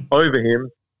 over him?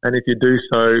 And if you do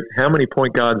so, how many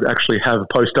point guards actually have a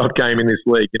post-up game in this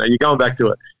league? You're going back to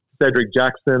it. Cedric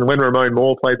Jackson, when Ramon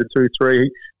Moore played the 2-3,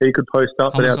 he could post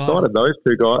up. Homicide. But outside of those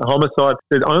two guys, Homicide,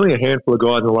 there's only a handful of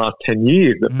guys in the last 10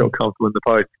 years that felt comfortable in the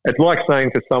post. It's like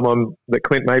saying to someone that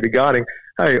Clint may be guarding,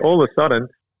 hey, all of a sudden,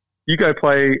 you go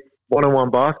play one-on-one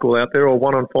basketball out there or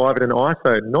 1-on-5 in an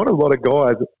ISO. Not a lot of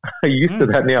guys are used to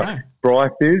that now.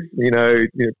 Bryce is,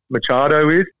 Machado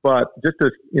is, but just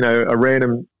a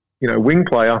random wing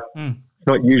player, it's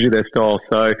not usually their style.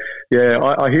 So,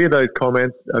 I hear those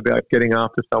comments about getting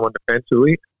after someone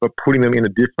defensively, but putting them in a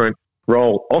different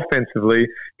role offensively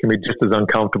can be just as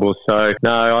uncomfortable. So,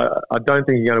 no, I don't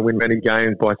think you're going to win many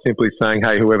games by simply saying,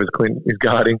 hey, whoever's Clint is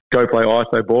guarding, go play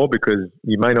ISO ball, because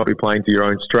you may not be playing to your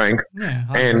own strength. Yeah,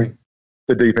 I agree.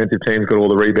 The defensive team's got all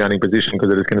the rebounding position because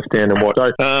they're just going to stand and watch.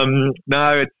 So,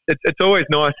 no, it's always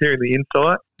nice hearing the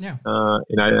insight. Yeah.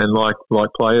 And like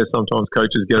players, sometimes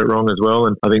coaches get it wrong as well.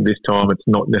 And I think this time it's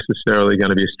not necessarily going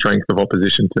to be a strength of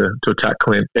opposition to attack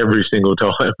Clint every single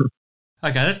time.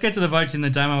 Okay, let's get to the votes in the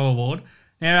Damo Award.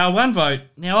 Now, our one vote.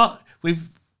 Now,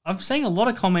 I'm seeing a lot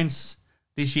of comments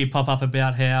this year pop up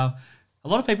about how a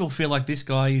lot of people feel like this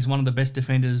guy is one of the best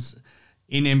defenders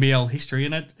in NBL history,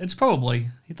 and they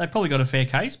probably got a fair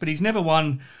case, but he's never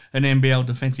won an NBL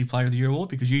Defensive Player of the Year award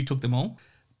because you took them all.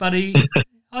 But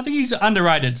I think he's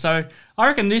underrated. So I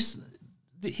reckon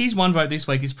his one vote this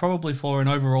week is probably for an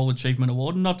overall achievement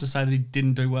award. Not to say that he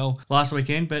didn't do well last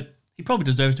weekend, but he probably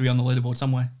deserves to be on the leaderboard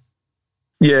somewhere.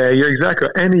 Yeah, you're exactly.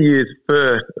 And he is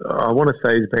I want to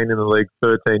say he's been in the league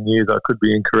 13 years. I could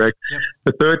be incorrect. Yep.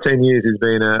 For 13 years, he's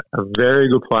been a very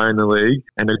good player in the league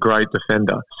and a great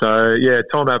defender. So, yeah,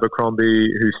 Tom Abercrombie,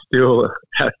 who's still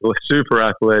super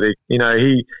athletic, I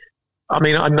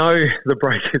know the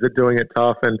Breakers are doing it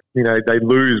tough and, they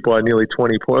lose by nearly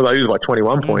 20 points. They lose by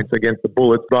 21 points against the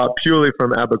Bullets. But purely from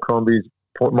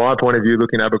my point of view,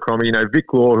 looking at Abercrombie, Vic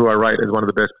Law, who I rate as one of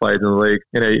the best players in the league,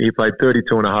 he played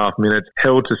 32 and a half minutes,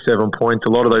 held to 7 points. A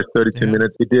lot of those 32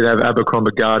 minutes, he did have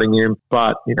Abercrombie guarding him.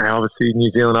 But, obviously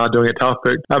New Zealand are doing it tough.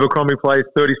 But Abercrombie plays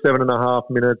 37 and a half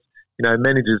minutes,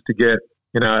 manages to get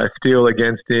a steal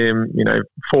against him,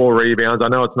 4 rebounds. I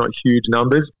know it's not huge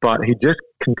numbers, but he just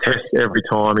contests every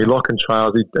time. He lock and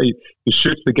trails. He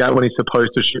shoots the gap when he's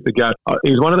supposed to shoot the gap.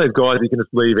 He's one of those guys you can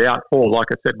just leave out for, like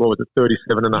I said,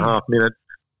 37 and a half minutes,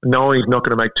 knowing he's not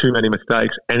going to make too many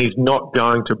mistakes, and he's not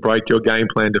going to break your game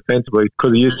plan defensively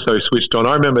because he is so switched on.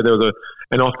 I remember there was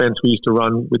an offense we used to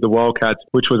run with the Wildcats,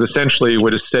 which was essentially we're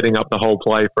just setting up the whole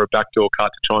play for a backdoor cut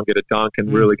to try and get a dunk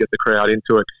and really get the crowd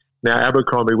into it. Now,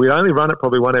 Abercrombie, we only run it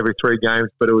probably 1 every 3 games,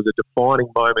 but it was a defining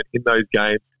moment in those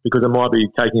games because it might be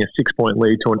taking a 6-point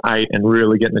lead to an 8 and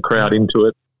really getting the crowd into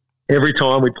it. Every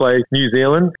time we play New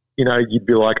Zealand, you'd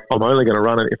be like, I'm only going to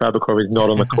run it if Abercrombie's not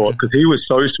on the court because he was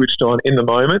so switched on in the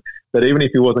moment that even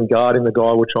if he wasn't guarding the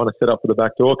guy we're trying to set up for the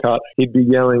backdoor cut, he'd be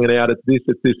yelling it out, it's this,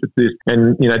 it's this, it's this.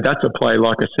 And, that's a play,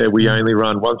 like I said, we only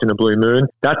run once in a blue moon.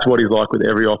 That's what he's like with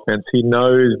every offense. He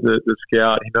knows the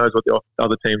scout. He knows what the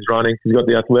other team's running. He's got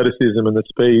the athleticism and the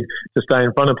speed to stay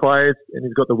in front of players, and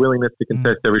he's got the willingness to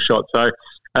contest every shot. So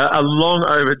a long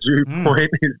overdue point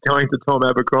is going to Tom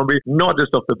Abercrombie, not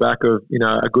just off the back of,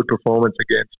 a good performance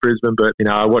against Brisbane, but,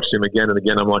 I watched him again and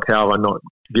again. I'm like, how have I not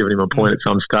given him a point at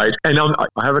some stage? And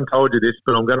I haven't told you this,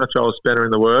 but I'm going to throw a spanner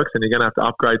in the works and you're going to have to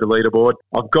upgrade the leaderboard.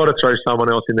 I've got to throw someone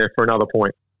else in there for another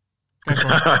point.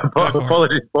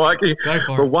 Apologies, Mikey.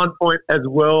 For 1 point as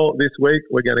well this week,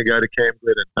 we're going to go to Cam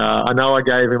Glidden. I know I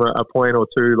gave him a point or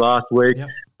two last week,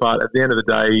 but at the end of the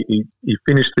day, he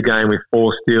finished the game with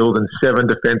 4 steals and 7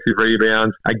 defensive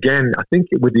rebounds. Again, I think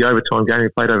with the overtime game, he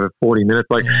played over 40 minutes.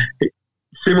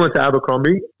 Similar to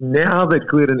Abercrombie, now that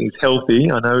Glidden is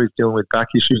healthy, I know he's dealing with back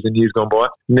issues in years gone by.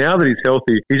 Now that he's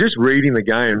healthy, he's just reading the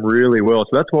game really well.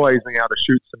 So that's why he's being able to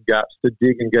shoot some gaps, to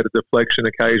dig and get a deflection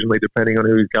occasionally, depending on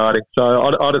who he's guarding. So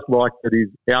I just like that he's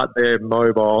out there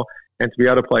mobile, and to be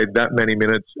able to play that many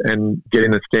minutes and get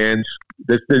in the stands.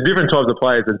 There's different types of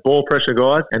players. There's ball pressure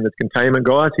guys and there's containment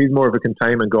guys. He's more of a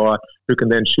containment guy who can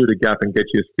then shoot a gap and get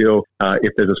you a steal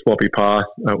if there's a sloppy pass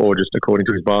or just according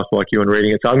to his basketball IQ and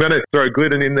reading it. So I'm going to throw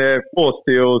Glidden in there, 4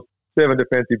 steals, 7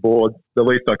 defensive boards. The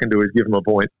least I can do is give him a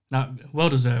point. No, well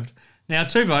deserved. Now,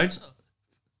 2 votes.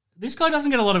 This guy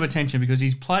doesn't get a lot of attention because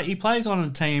he plays on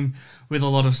a team with a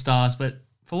lot of stars, but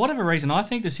for whatever reason, I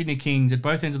think the Sydney Kings at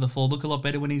both ends of the floor look a lot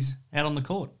better when he's out on the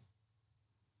court.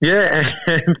 Yeah,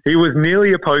 and he was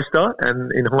nearly a poster,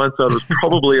 and in hindsight, it was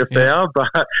probably a foul, but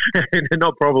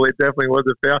not probably, it definitely was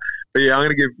a foul. But yeah, I'm going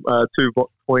to give 2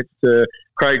 points to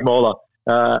Craig Moller.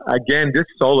 Again, just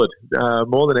solid.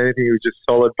 More than anything, he was just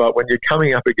solid. But when you're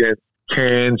coming up against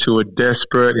Cairns, who are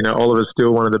desperate, Oliver's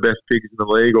still one of the best bigs in the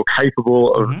league, or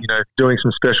capable of, doing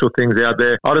some special things out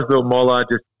there. I just thought Moller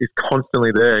just is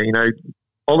constantly there.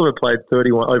 Oliver played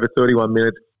over 31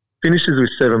 minutes. Finishes with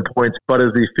 7 points, but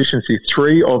as the efficiency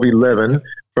 3 of 11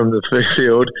 from the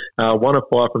field, 1 of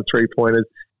 5 from 3-pointers.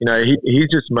 He's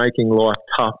just making life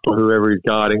tough for whoever he's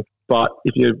guarding. But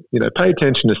if you pay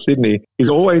attention to Sydney, he's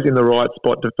always in the right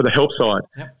spot for the help side.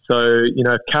 Yep. So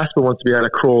if Casper wants to be able to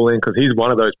crawl in, because he's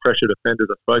one of those pressure defenders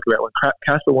I spoke about. When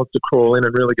Casper wants to crawl in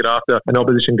and really get after an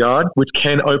opposition guard, which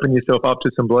can open yourself up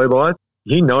to some blow-bys,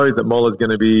 he knows that Moller's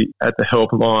going to be at the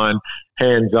help line,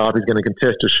 hands up. He's going to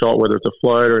contest a shot, whether it's a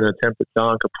floater, an attempt at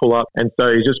dunk, a pull-up. And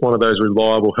so he's just one of those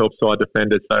reliable help side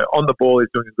defenders. So on the ball, he's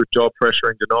doing a good job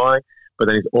pressuring, denying, but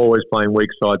then he's always playing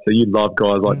weak side. So you love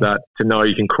guys like that to know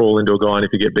you can crawl into a guy, and if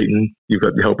you get beaten, you've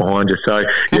got the help behind you. So,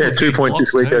 2 points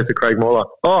this week goes to Craig Moller.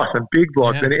 Oh, some big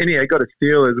blocks. Yeah. And he got a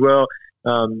steal as well.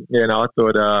 I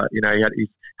thought, he's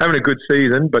having a good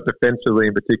season, but defensively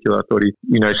in particular, I thought he,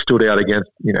 stood out against,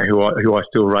 who I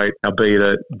still rate, albeit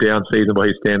a down season by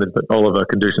his standards. But Oliver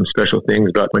can do some special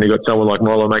things. But when you got someone like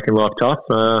Moller making life tough,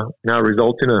 it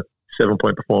results in a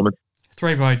 7-point performance.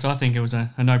 3 votes. I think it was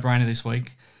a no-brainer this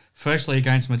week. Firstly,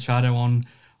 against Machado on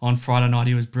on Friday night,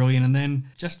 he was brilliant. And then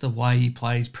just the way he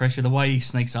plays pressure, the way he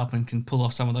sneaks up and can pull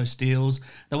off some of those steals,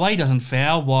 the way he doesn't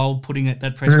foul while putting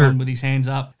that pressure on with his hands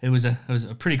up, it was a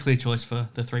pretty clear choice for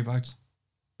the 3 votes.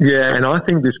 Yeah, and I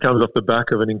think this comes off the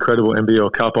back of an incredible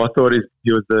NBL Cup. I thought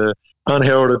he was the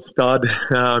unheralded stud.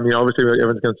 Obviously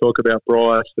everyone's going to talk about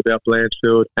Bryce, about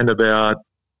Blanchfield, and about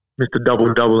Mr.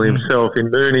 Double-Double himself in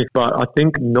Mooney. But I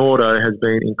think Nordo has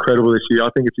been incredible this year. I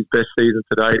think it's his best season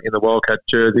to date in the Wildcat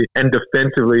jersey. And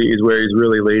defensively is where he's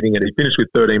really leading it. He finished with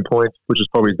 13 points, which is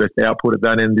probably his best output at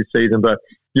that end this season. But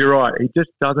you're right, he just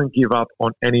doesn't give up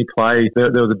on any play.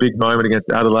 There was a big moment against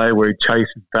Adelaide where he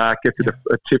chases back, gets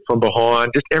a tip from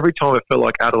behind. Just every time it felt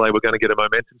like Adelaide were going to get a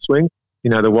momentum swing,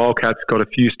 the Wildcats got a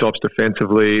few stops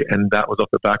defensively, and that was off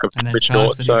the back of Mitch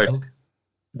Short. So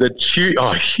the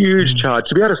huge charge.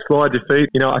 To be able to slide defeat,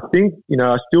 I think,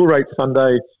 I still rate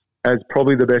Sunday as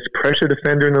probably the best pressure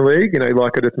defender in the league.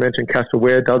 Like I just mentioned, Casper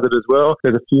Ware does it as well.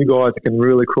 There's a few guys that can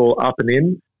really crawl up and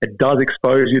in. It does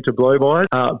expose you to blow-bys.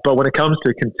 But when it comes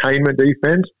to containment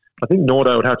defense, I think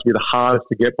Nordo would have to be the hardest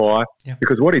to get by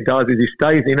because what he does is he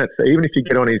stays in it. So even if you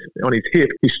get on his hip,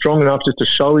 he's strong enough just to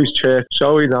show his chest,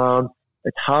 show his arms.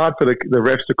 It's hard for the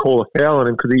refs to call a foul on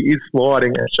him because he is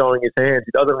sliding and showing his hands.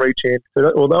 He doesn't reach in.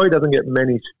 So although he doesn't get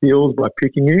many steals by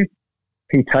picking you,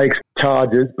 he takes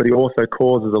charges, but he also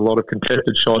causes a lot of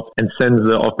contested shots and sends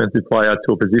the offensive player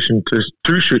to a position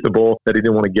to shoot the ball that he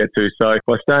didn't want to get to. So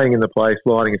by staying in the play,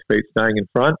 sliding his feet, staying in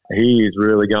front, he is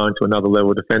really going to another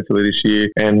level defensively this year.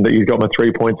 And he's got my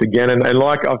 3 points again. And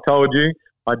like I've told you,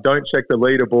 I don't check the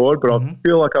leaderboard, but I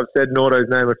feel like I've said Nordo's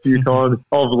name a few times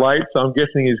of late, so I'm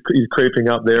guessing he's creeping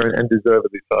up there and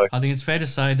deservedly so. I think it's fair to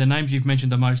say the names you've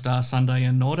mentioned the most are Sunday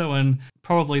and Nordo, and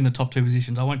probably in the top 2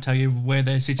 positions. I won't tell you where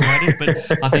they're situated,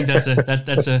 but I think that's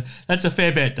a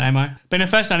fair bet, Damo. Been a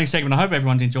fascinating segment. I hope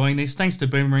everyone's enjoying this. Thanks to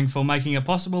Boomerang for making it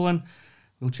possible, and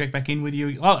we'll check back in with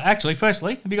you. Oh, actually,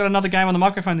 firstly, have you got another game on the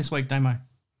microphone this week, Damo?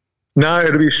 No,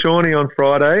 it'll be Shawnee on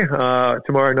Friday.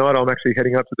 Tomorrow night I'm actually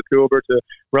heading up to the Pilbara to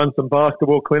run some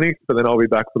basketball clinics, but then I'll be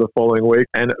back for the following week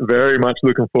and very much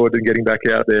looking forward to getting back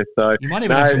out there. So you might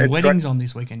even have some weddings on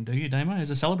this weekend, do you, Damo, as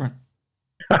a celebrant?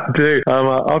 I do. I'm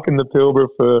up in the Pilbara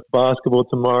for basketball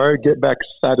tomorrow, get back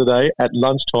Saturday at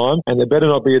lunchtime, and there better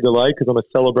not be a delay because I'm a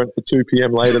celebrant for 2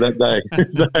 p.m. later that day.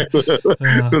 So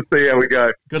we'll see how we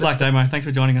go. Good luck, Damo. Thanks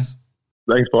for joining us.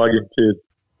 Thanks, Blaggy. Cheers.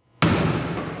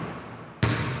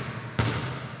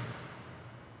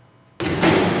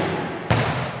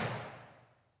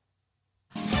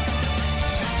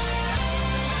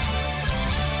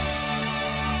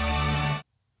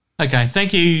 Okay,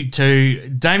 thank you to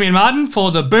Damien Martin for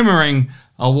the Boomerang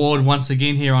Award once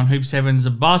again here on Hoops Heaven's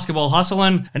Basketball Hustle.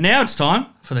 And now it's time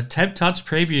for the Tab Touch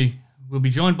preview. We'll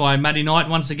be joined by Matty Knight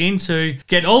once again to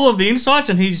get all of the insights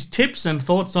and his tips and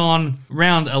thoughts on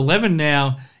round 11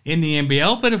 now in the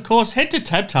NBL. But of course, head to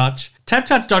Tab Touch,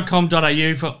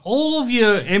 tabtouch.com.au for all of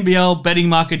your NBL betting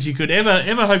markets you could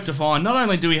ever hope to find. Not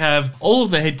only do we have all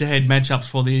of the head-to-head matchups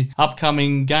for the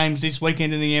upcoming games this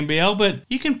weekend in the NBL, but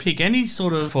you can pick any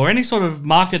sort of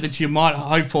market that you might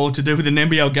hope for to do with an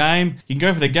NBL game. You can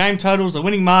go for the game totals, the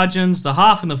winning margins, the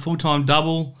half and the full-time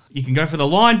double. You can go for the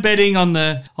line betting on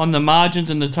the margins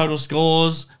and the total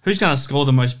scores. Who's going to score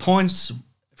the most points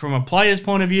from a player's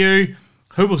point of view?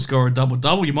 Who will score a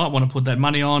double-double? You might want to put that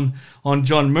money on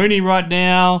John Mooney right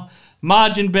now.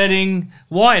 Margin betting,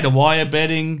 wire-to-wire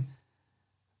betting.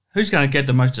 Who's going to get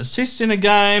the most assists in a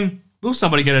game? Will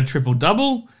somebody get a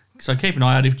triple-double? So keep an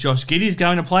eye out if Josh Giddey is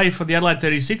going to play for the Adelaide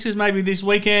 36ers maybe this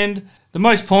weekend. The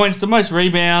most points, the most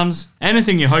rebounds,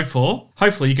 anything you hope for.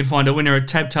 Hopefully you can find a winner at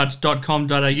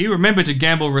tabtouch.com.au. Remember to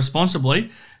gamble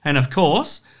responsibly. And of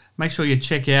course, make sure you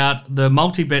check out the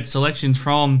multi-bet selections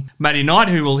from Matty Knight,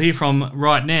 who we'll hear from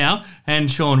right now, and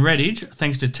Sean Redditch,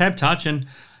 thanks to Tab Touch. And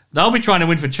they'll be trying to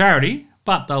win for charity,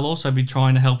 but they'll also be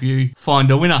trying to help you find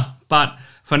a winner. But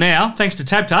for now, thanks to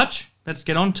Tab Touch, let's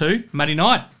get on to Matty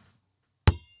Knight.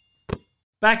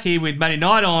 Back here with Matty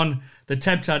Knight on the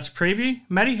Tab Touch preview.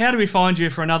 Matty, how do we find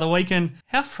you for another week? And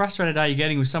how frustrated are you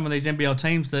getting with some of these NBL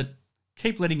teams that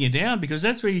keep letting you down? Because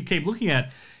that's where you keep looking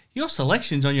at. Your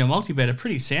selections on your multi-bet are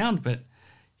pretty sound, but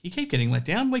you keep getting let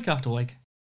down week after week.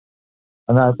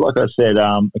 And that's like I said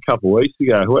a couple of weeks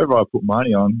ago, whoever I put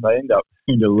money on, they end up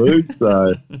to lose.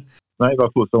 So maybe if I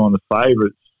put some on the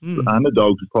favourites, the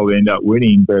underdogs would probably end up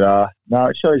winning. But no,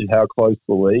 it shows you how close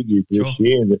the league is this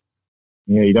year. That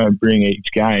you don't bring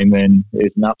each game, then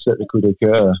there's an upset that could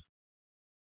occur.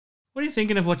 What are you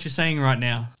thinking of what you're seeing right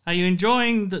now? Are you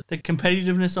enjoying the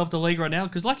competitiveness of the league right now?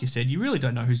 Because like you said, you really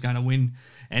don't know who's going to win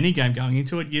any game going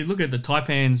into it. You look at the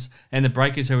Taipans and the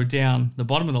Breakers who are down the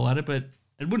bottom of the ladder, but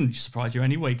it wouldn't surprise you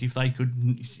any week if they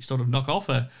could sort of knock off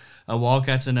a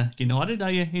Wildcats and a United.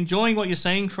 Are you enjoying what you're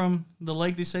seeing from the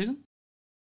league this season?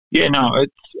 Yeah, no,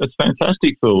 it's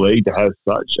fantastic for the league to have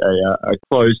such a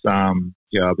close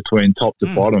between top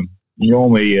to bottom.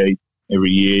 Normally, every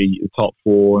year, the top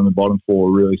four and the bottom four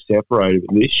are really separated.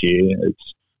 But this year,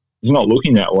 it's not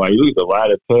looking that way. You look at the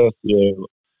ladder, Perth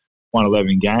won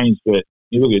 11 games, but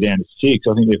you look at down to 6.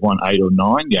 I think they've won 8 or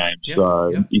 9 games.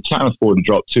 You can't afford to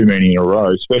drop too many in a row,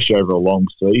 especially over a long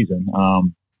season.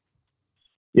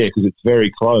 Because it's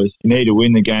very close. You need to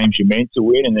win the games you're meant to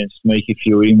win and then sneak a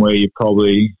few in where you're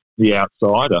probably the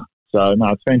outsider. So, no,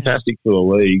 it's fantastic for the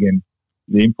league, and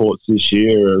the imports this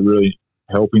year are really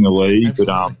helping the league.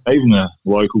 Absolutely. But even the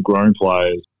local grown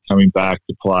players coming back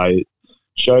to play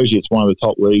shows you it's one of the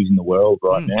top leagues in the world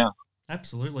right now.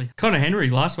 Absolutely. Connor Henry,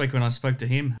 last week when I spoke to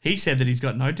him, he said that he's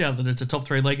got no doubt that it's a top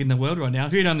 3 league in the world right now.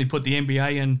 He'd only put the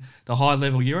NBA and the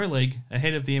high-level EuroLeague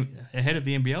ahead of the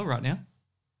NBL right now.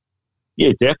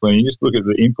 Yeah, definitely. You just look at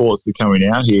the imports that are coming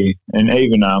out here, and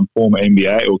even former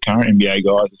NBA or current NBA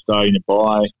guys are starting to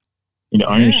buy into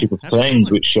ownership of teams,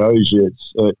 which shows you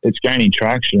it's gaining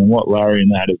traction. And what Larry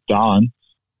and that have done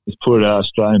is put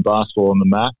Australian basketball on the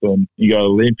map. And you got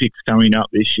Olympics coming up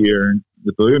this year, and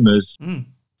the Boomers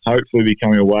hopefully be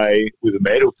coming away with a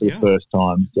medal for the first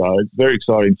time. So it's very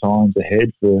exciting times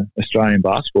ahead for Australian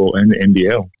basketball and the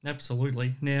NBL.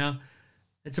 Absolutely. Now,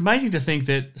 it's amazing to think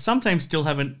that some teams still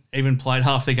haven't even played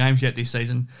half their games yet this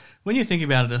season. When you think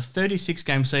about it, a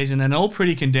 36-game season and all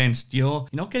pretty condensed, you're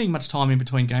not getting much time in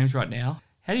between games right now.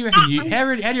 How do you reckon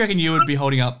you would be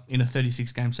holding up in a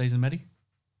 36-game season, Matty?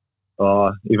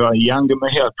 If I'm younger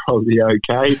me, I'd probably be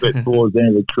okay, but towards the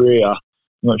end of the career, I'm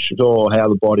not sure how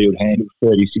the body would handle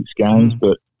 36 games,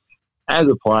 but as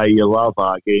a player, you love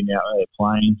getting out there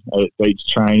playing at beach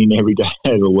training every day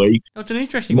of the week. Oh, it's an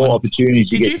interesting more one. Opportunities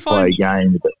to get to play a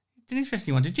game. But it's an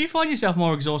interesting one. Did you find yourself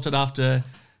more exhausted after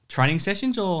training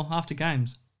sessions or after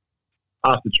games?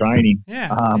 After training.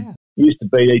 Yeah. You used to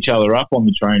beat each other up on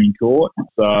the training court,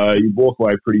 so you'd walk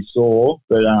away pretty sore.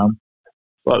 But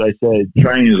like they said,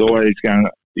 training is always going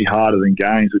to be harder than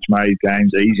games, which made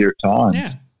games easier at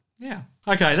times. Yeah.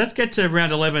 Okay, let's get to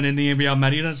round 11 in the NBL,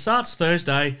 Matty. And it starts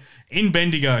Thursday in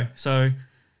Bendigo. So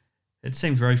it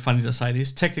seems very funny to say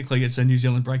this. Technically, it's a New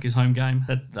Zealand Breakers home game.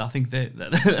 I think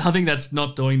that's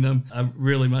not doing them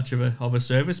really much of a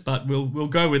service, but we'll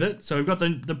go with it. So we've got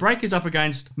the Breakers up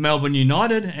against Melbourne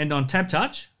United, and on Tab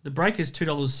Touch, the Breakers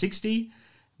 $2.60,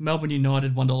 Melbourne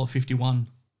United $1.51.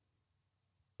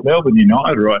 Melbourne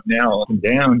United right now up and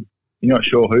down. You're not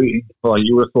sure who. Like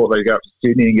you would have thought they'd go up to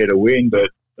Sydney and get a win, but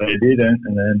they didn't,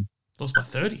 and then lost by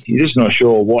 30. You're just not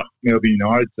sure what Melbourne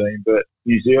United team, but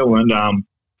New Zealand, I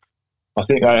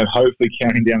think they are hopefully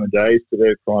counting down the days to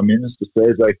their Prime Minister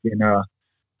says they can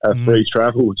have free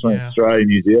travel between Australia and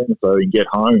New Zealand so they can get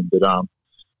home. But,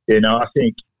 I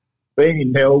think being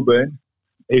in Melbourne,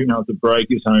 even though it's a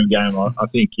Breakers home game, I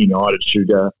think United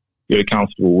should get a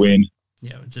comfortable win.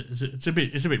 Yeah, it's a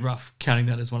bit rough counting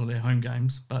that as one of their home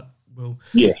games, but we'll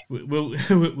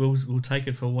take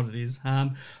it for what it is.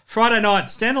 Friday night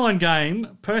standalone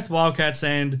game: Perth Wildcats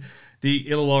and the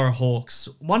Illawarra Hawks.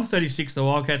 136 the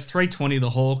Wildcats, 320 the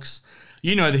Hawks.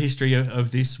 You know the history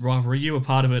of this rivalry. You were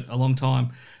part of it a long time.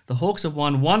 The Hawks have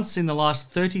won once in the last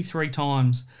 33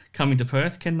 times coming to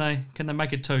Perth. Can they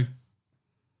make it 2?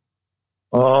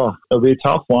 Oh, it'll be a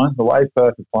tough one. The way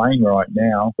Perth are playing right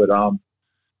now, but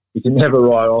you can never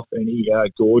write off any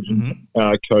Gorgon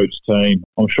coach team.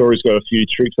 I'm sure he's got a few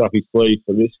tricks up his sleeve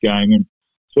for this game, and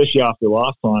especially after the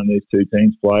last time these two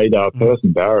teams played, Perth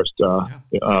embarrassed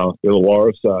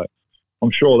Illawarra. So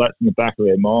I'm sure that's in the back of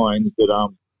their minds. But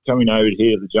coming over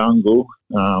here to the jungle,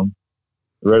 the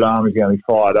Red Army's going to be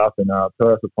fired up, and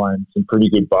Perth are playing some pretty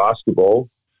good basketball.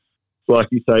 So like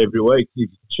you say every week, you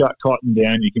can shut Cotton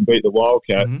down, you can beat the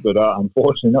Wildcats, but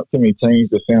unfortunately not too many teams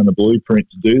have found the blueprint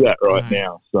to do that right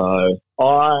now. So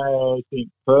I think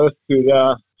Perth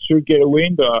should get a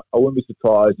win, but I wouldn't be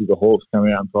surprised if the Hawks come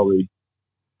out and probably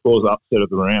cause upset of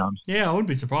the round. Yeah, I wouldn't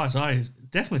be surprised. I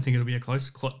definitely think it'll be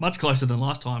much closer than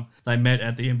last time they met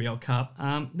at the NBL Cup.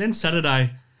 Then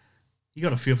Saturday, you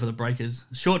got a feel for the Breakers.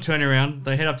 Short turnaround.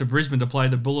 They head up to Brisbane to play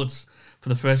the Bullets for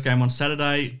the first game on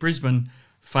Saturday. Brisbane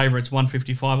favourites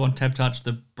 155 on Tab Touch.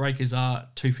 The Breakers are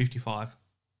 255.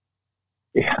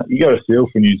 Yeah, you got a feel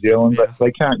for New Zealand, but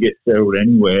they can't get settled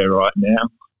anywhere right now.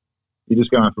 You're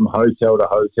just going from hotel to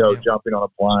hotel, jumping on a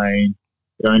plane,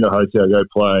 going to a hotel, go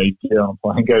play, get on a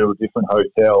plane, go to a different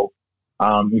hotel.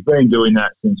 You've been doing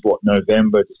that since,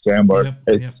 November, December.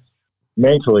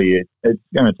 Mentally, it's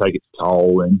going to take its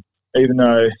toll. And even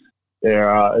though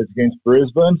It's against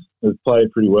Brisbane. They've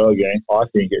played pretty well against. I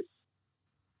think it's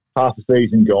half the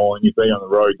season gone. You've been on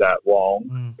the road that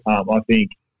long. I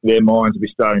think their minds will be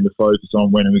starting to focus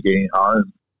on when we're getting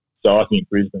home. So I think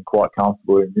Brisbane quite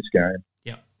comfortable in this game.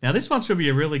 Yeah. Now this one should be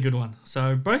a really good one.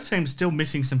 So both teams still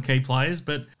missing some key players,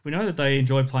 but we know that they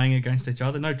enjoy playing against each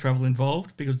other. No travel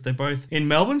involved because they're both in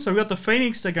Melbourne. So we've got the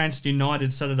Phoenix against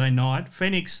United Saturday night.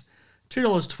 Phoenix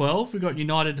 $2.12. We've got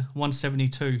United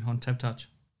 $1.72 on Tap Touch.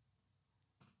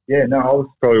 Yeah, no, I was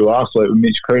probably last week with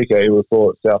Mitch Creaker. He would have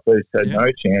thought South East had no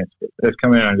chance, but they've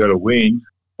come out and got a win.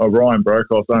 Ryan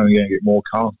Brokoff's only going to get more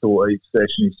comfortable each session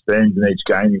he spends and each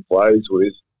game he plays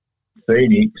with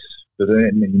Phoenix. But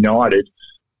then United,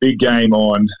 big game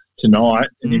on tonight,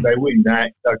 and if they win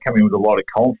that, they'll come in with a lot of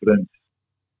confidence.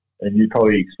 And you're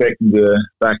probably expecting to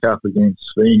back up against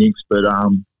Phoenix, but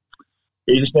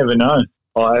you just never know.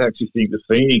 I actually think the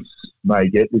Phoenix may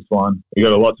get this one. You've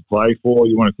got a lot to play for.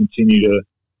 You want to continue to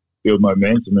build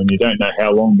momentum, and you don't know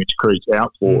how long Mitch Creek's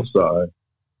out for, so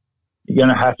you're going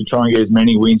to have to try and get as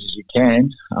many wins as you can,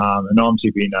 and I'm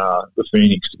tipping the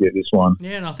Phoenix to get this one.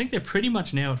 Yeah, and I think they're pretty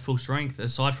much now at full strength,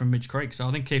 aside from Mitch Creek, so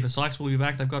I think Kiefer Sykes will be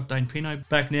back. They've got Dane Pino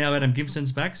back now, Adam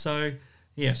Gibson's back, so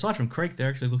yeah, aside from Creek, they're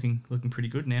actually looking pretty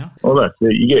good now. Well, that's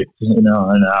it. You get, and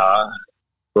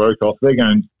Brokoff, they're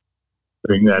going to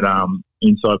bring that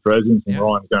inside presence, and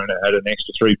Ryan's going to add an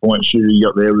extra 3-point shooter you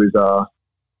got there with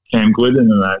Cam Glidden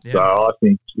and that. So I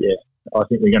think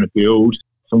they're going to build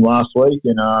from last week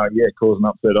and cause an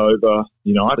upset over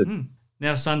United.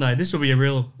 Now Sunday, this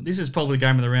is probably the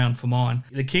game of the round for mine.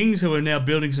 The Kings, who are now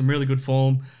building some really good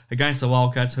form against the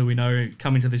Wildcats, who we know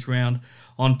come into this round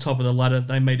on top of the ladder.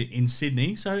 They made it in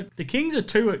Sydney. So the Kings are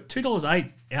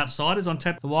 $2.08 outsiders on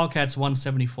tap. The Wildcats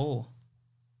 $1.74.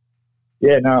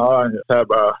 Yeah, no, I have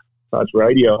Touch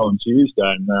Radio on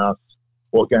Tuesday and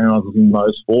what game I was looking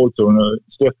most forward to, and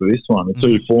it's definitely this one. The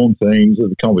two form teams of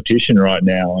the competition right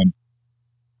now, and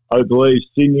I believe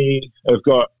Sydney have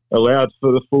got allowed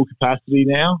for the full capacity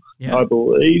now. Yeah. I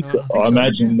believe. I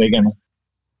imagine they're going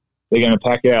to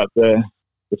pack out the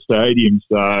stadium.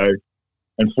 So,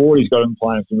 and Fordy's got them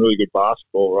playing some really good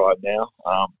basketball right now.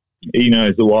 He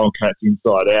knows the Wildcats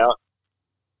inside out,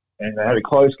 and they had a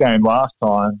close game last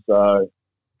time. So,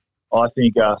 I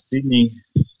think Sydney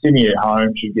at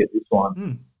home should get this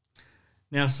one.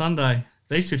 Now Sunday,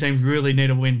 these two teams really need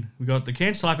a win. We've got the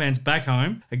Cairns Taipans back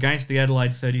home against the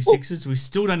Adelaide 36ers. We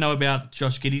still don't know about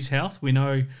Josh Giddey's health. We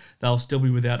know they'll still be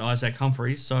without Isaac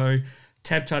Humphries. So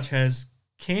Tab Touch has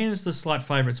Cairns the slight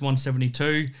favourites,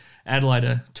 $1.72.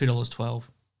 Adelaide $2.12.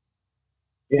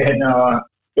 Yeah, no,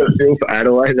 got a feel for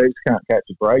Adelaide. They just can't catch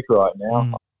a break right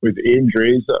now with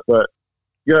injuries, but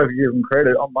you got to give them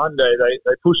credit. On Monday,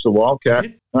 they pushed the Wildcat.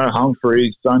 No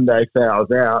Humphries. Sunday fouls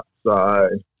out. So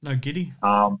no Giddey.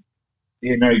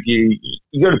 You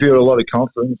got to build a lot of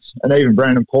confidence. And even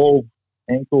Brandon Paul,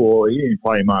 ankle, he didn't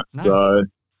play much. No. So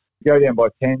you go down by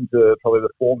 10 to probably the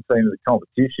form team of the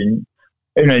competition.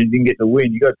 Even though you didn't get the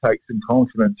win, you got to take some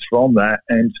confidence from that.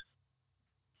 And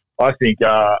I think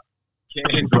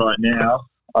Cairns right now,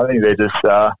 I think they're just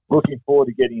looking forward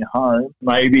to getting home.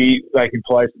 Maybe they can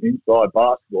play some inside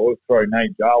basketball, throw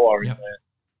Nate Jarwar in there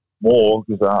more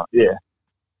because,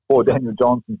 poor Daniel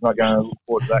Johnson's not going to look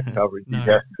forward to that coverage. No. He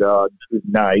has to guard with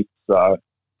Nate. So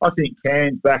I think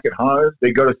Cairns back at home,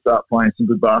 they've got to start playing some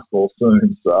good basketball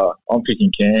soon. So I'm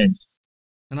picking Cairns.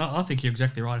 And I think you're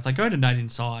exactly right. If they go to Nate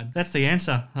inside, that's the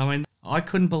answer. I mean, I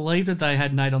couldn't believe that they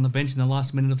had Nate on the bench in the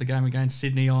last minute of the game against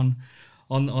Sydney on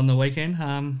the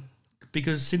weekend.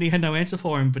 Because Sydney had no answer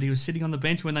for him, but he was sitting on the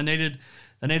bench when they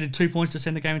needed 2 points to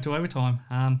send the game into overtime.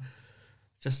 I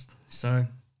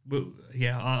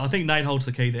think Nate holds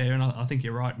the key there, and I think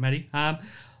you're right, Matty.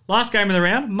 Last game of the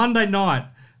round, Monday night,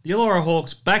 the Illawarra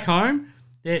Hawks back home.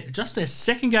 They're just their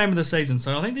second game of the season,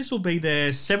 so I think this will be their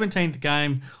 17th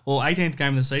game or 18th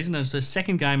game of the season, and it's their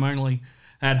second game only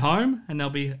at home, and they'll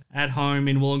be at home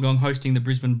in Wollongong hosting the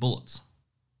Brisbane Bullets.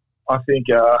 I think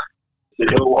the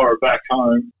Illawarra back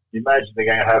home, you imagine they're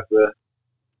going to have the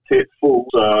tip full.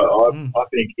 So I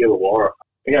think Illawarra,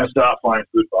 they're going to start playing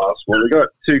good basketball. They've got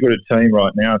too good a team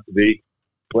right now to be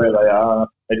where they are.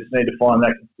 They just need to find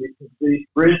that consistency.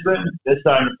 Brisbane, they're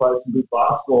starting to play some good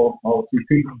basketball. Obviously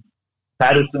picking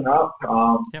Patterson up.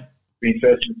 Be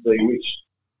interesting to see which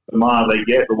Lamar they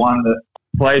get, the one that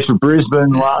played for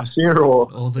Brisbane last year or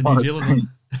the New Zealand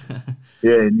one.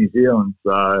 Yeah, New Zealand.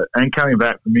 So, and coming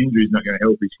back from injury is not going to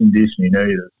help his conditioning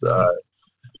either. So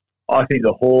I think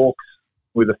the Hawks,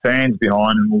 with the fans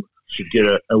behind them, should get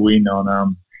a win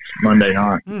on Monday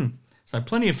night. So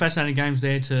plenty of fascinating games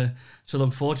there to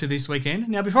look forward to this weekend.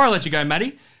 Now, before I let you go,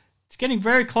 Matty, it's getting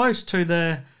very close to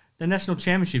the the National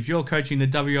Championships. You're coaching the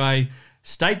WA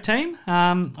state team.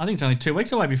 I think it's only 2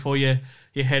 weeks away before you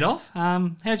head off.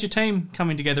 How's your team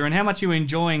coming together, and how much are you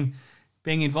enjoying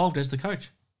being involved as the coach?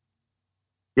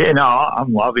 Yeah, no,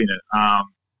 I'm loving it.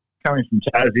 Coming from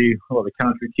Tassie, a lot of the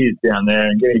country kids down there,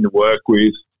 and getting to work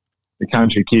with the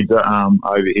country kids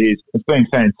over here, it's been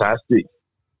fantastic.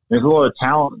 There's a lot of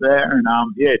talent there, and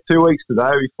 2 weeks today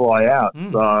we fly out.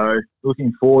 So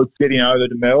looking forward to getting over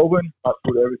to Melbourne.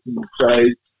 Hopefully everything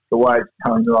stays the way it's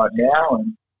going right now,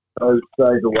 and those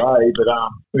stays away. But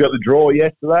we got the draw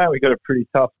yesterday. We got a pretty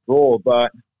tough draw, but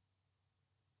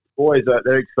boys,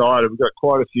 they're excited. We've got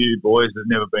quite a few boys that have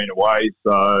never been away,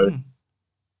 so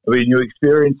it'll be a new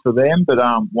experience for them, but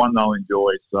one they'll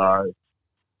enjoy. So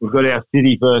we've got our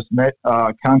city versus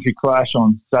country clash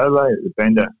on Saturday at the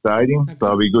Bender Stadium, so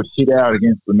it'll be a good hit out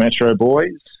against the Metro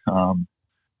boys. A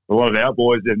lot of our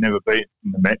boys have never beaten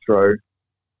the Metro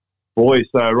boys,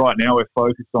 so right now we're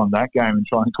focused on that game and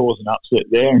trying to cause an upset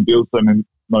there and build some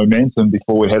momentum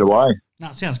before we head away. No,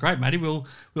 it sounds great, Matty. We'll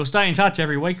stay in touch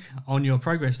every week on your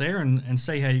progress there and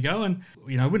see how you go. And,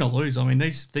 win or lose, I mean,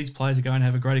 these players are going to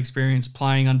have a great experience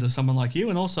playing under someone like you,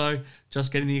 and also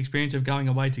just getting the experience of going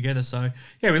away together. So,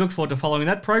 yeah, we look forward to following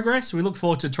that progress. We look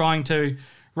forward to trying to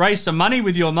raise some money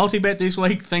with your multi-bet this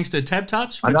week thanks to Tab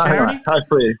Touch for charity.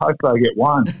 Hopefully I get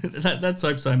one. Let's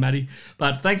hope so, Matty.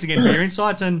 But thanks again for your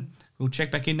insights, and we'll check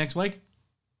back in next week.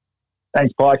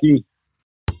 Thanks, Pikey.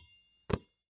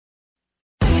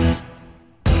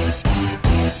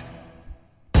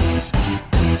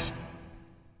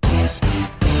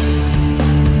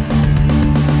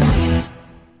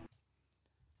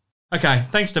 Okay,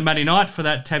 thanks to Matty Knight for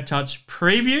that Tab Touch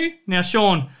preview. Now,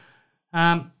 Sean,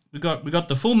 we got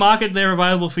the full market there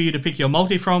available for you to pick your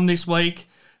multi from this week.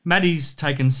 Matty's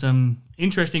taken some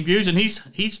interesting views, and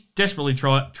he's desperately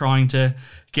trying to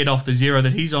get off the zero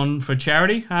that he's on for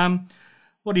charity.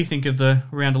 What do you think of the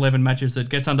round 11 matches that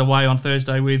gets underway on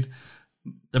Thursday with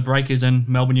the Breakers and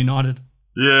Melbourne United?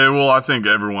 Yeah, well, I think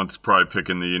everyone's probably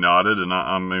picking the United, and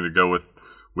I'm going to go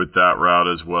with that route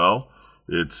as well.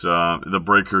 It's the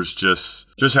Breakers just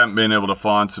haven't been able to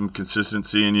find some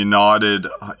consistency, and United,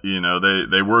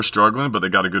 they were struggling, but they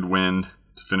got a good win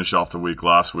to finish off the week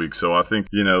last week. So I think,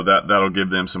 that'll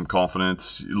give them some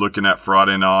confidence. Looking at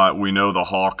Friday night, we know the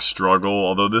Hawks struggle,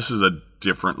 although this is a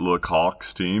different look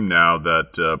Hawks team now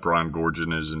that Brian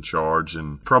Goorjian is in charge,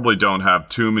 and probably don't have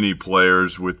too many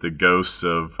players with the ghosts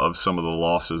of some of the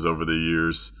losses over the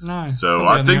years. No, so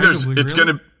I think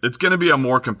it's gonna be a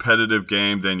more competitive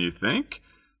game than you think,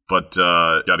 but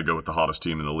got to go with the hottest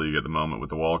team in the league at the moment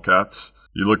with the Wildcats.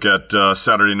 You look at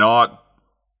Saturday night,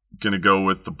 gonna go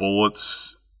with the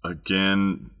Bullets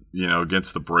again.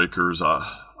 Against the Breakers.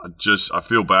 I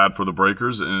feel bad for the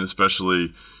Breakers, and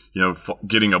especially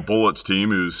getting a Bullets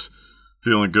team who's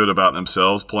feeling good about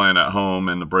themselves playing at home,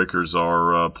 and the Breakers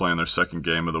are playing their second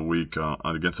game of the week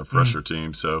against a fresher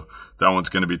team. So that one's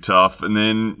going to be tough. And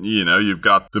then, you've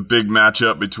got the big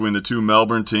matchup between the two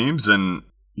Melbourne teams. And,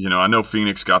 I know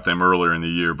Phoenix got them earlier in the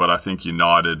year, but I think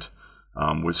United,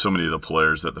 with so many of the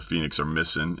players that the Phoenix are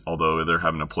missing, although they're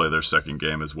having to play their second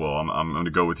game as well, I'm going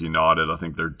to go with United. I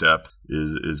think their depth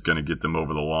is going to get them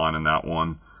over the line in that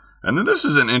one. And then this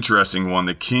is an interesting one,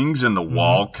 the Kings and the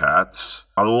Wildcats.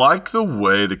 I like the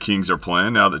way the Kings are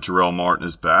playing now that Jarrell Martin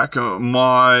is back.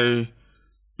 It'll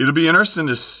be interesting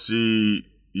to see,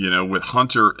 with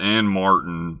Hunter and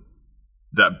Martin,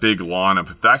 that big lineup,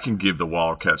 if that can give the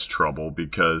Wildcats trouble,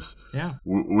 because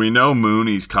we know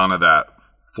Mooney's kind of that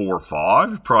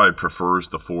 4-5. He probably prefers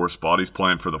the 4 spot. He's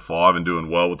playing for the 5 and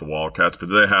doing well with the Wildcats, but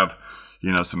they have,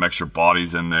 some extra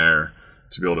bodies in there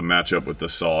to be able to match up with the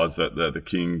Saws that the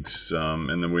Kings,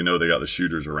 and then we know they got the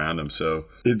shooters around them. So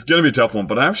it's going to be a tough one,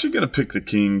 but I'm actually going to pick the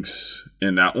Kings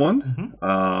in that one.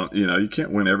 You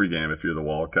can't win every game if you're the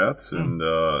Wildcats, and,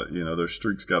 their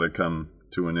streak's got to come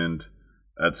to an end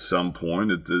at some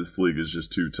point. This league is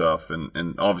just too tough,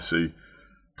 and obviously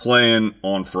playing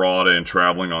on Friday and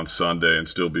traveling on Sunday and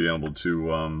still being able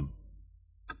to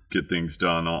get things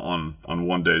done on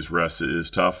one day's rest is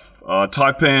tough.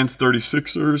 Taipans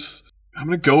 36ers. I'm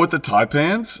going to go with the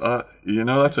Taipans.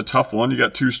 That's a tough one. You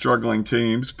got two struggling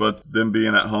teams, but them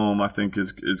being at home, I think,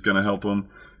 is going to help them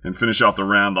and finish off the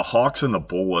round. The Hawks and the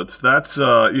Bullets. That's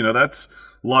a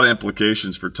lot of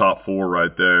implications for top 4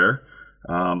 right there.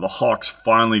 The Hawks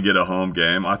finally get a home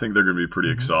game. I think they're going to be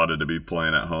pretty excited to be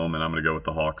playing at home, and I'm going to go with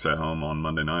the Hawks at home on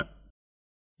Monday night.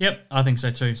 Yep, I think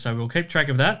so too. So we'll keep track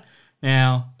of that.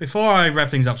 Now, before I wrap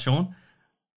things up, Sean,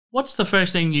 what's the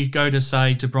first thing you go to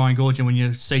say to Brian Goorjian when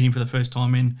you see him for the first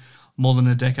time in more than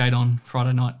a decade on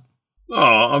Friday night?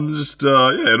 Oh, I'm just,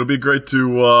 it'll be great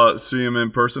to see him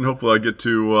in person. Hopefully I get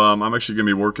to, I'm actually going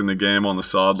to be working the game on the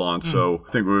sideline, so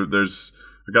I think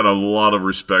I got a lot of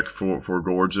respect for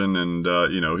Goorjian,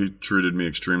 and, he treated me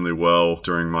extremely well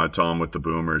during my time with the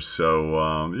Boomers.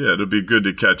 So, it'll be good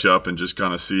to catch up and just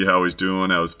kind of see how he's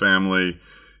doing, how his family,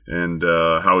 and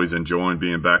how he's enjoying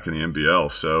being back in the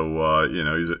NBL. So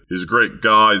he's a great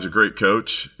guy, he's a great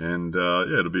coach, and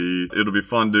it'll be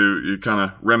fun to kind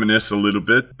of reminisce a little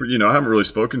bit. But I haven't really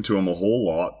spoken to him a whole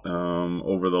lot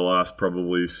over the last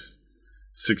probably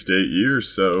 6 to 8 years.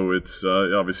 So it's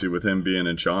obviously with him being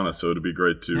in China, so it'll be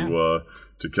great to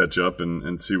catch up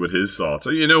and see what his thoughts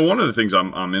are. One of the things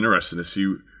I'm interested to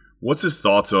see what's his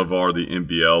thoughts of the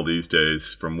NBL these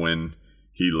days from when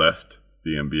he left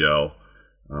the NBL.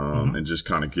 And just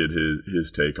kind of get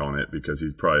his take on it, because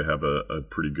he's probably have a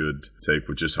pretty good take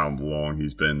with just how long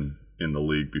he's been in the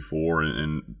league before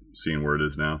and seeing where it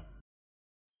is now.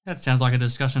 That sounds like a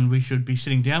discussion we should be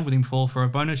sitting down with him for a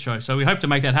bonus show. So we hope to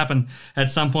make that happen at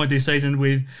some point this season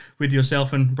with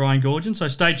yourself and Brian Goorjian. So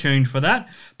stay tuned for that.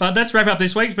 But that's wrap up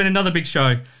this week. It's been another big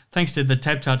show. Thanks to the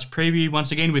Tab Touch preview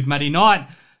once again with Matty Knight.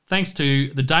 Thanks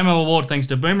to the Damo Award. Thanks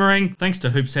to Boomerang. Thanks to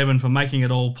Hoops Heaven for making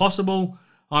it all possible.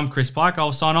 I'm Chris Pike.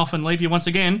 I'll sign off and leave you once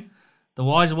again the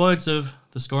wise words of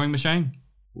the Scoring Machine.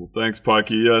 Well, thanks,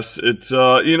 Pikey. Yes, it's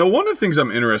one of the things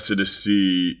I'm interested to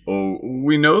see.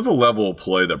 We know the level of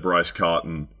play that Bryce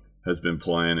Cotton has been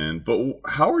playing in, but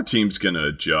how are teams going to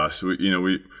adjust?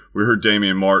 We heard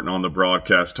Damian Martin on the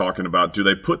broadcast talking about, do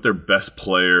they put their best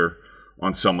player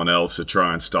on someone else to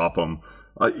try and stop them?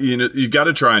 You got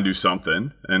to try and do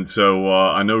something. And so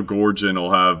I know Goorjian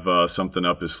will have something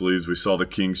up his sleeves. We saw the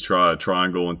Kings try a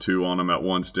triangle and 2 on him at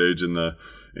one stage in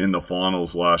the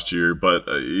finals last year. But,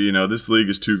 this league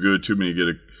is too good, too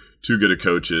good at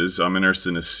coaches. I'm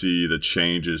interested to see the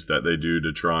changes that they do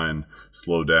to try and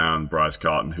slow down Bryce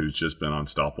Cotton, who's just been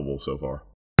unstoppable so far.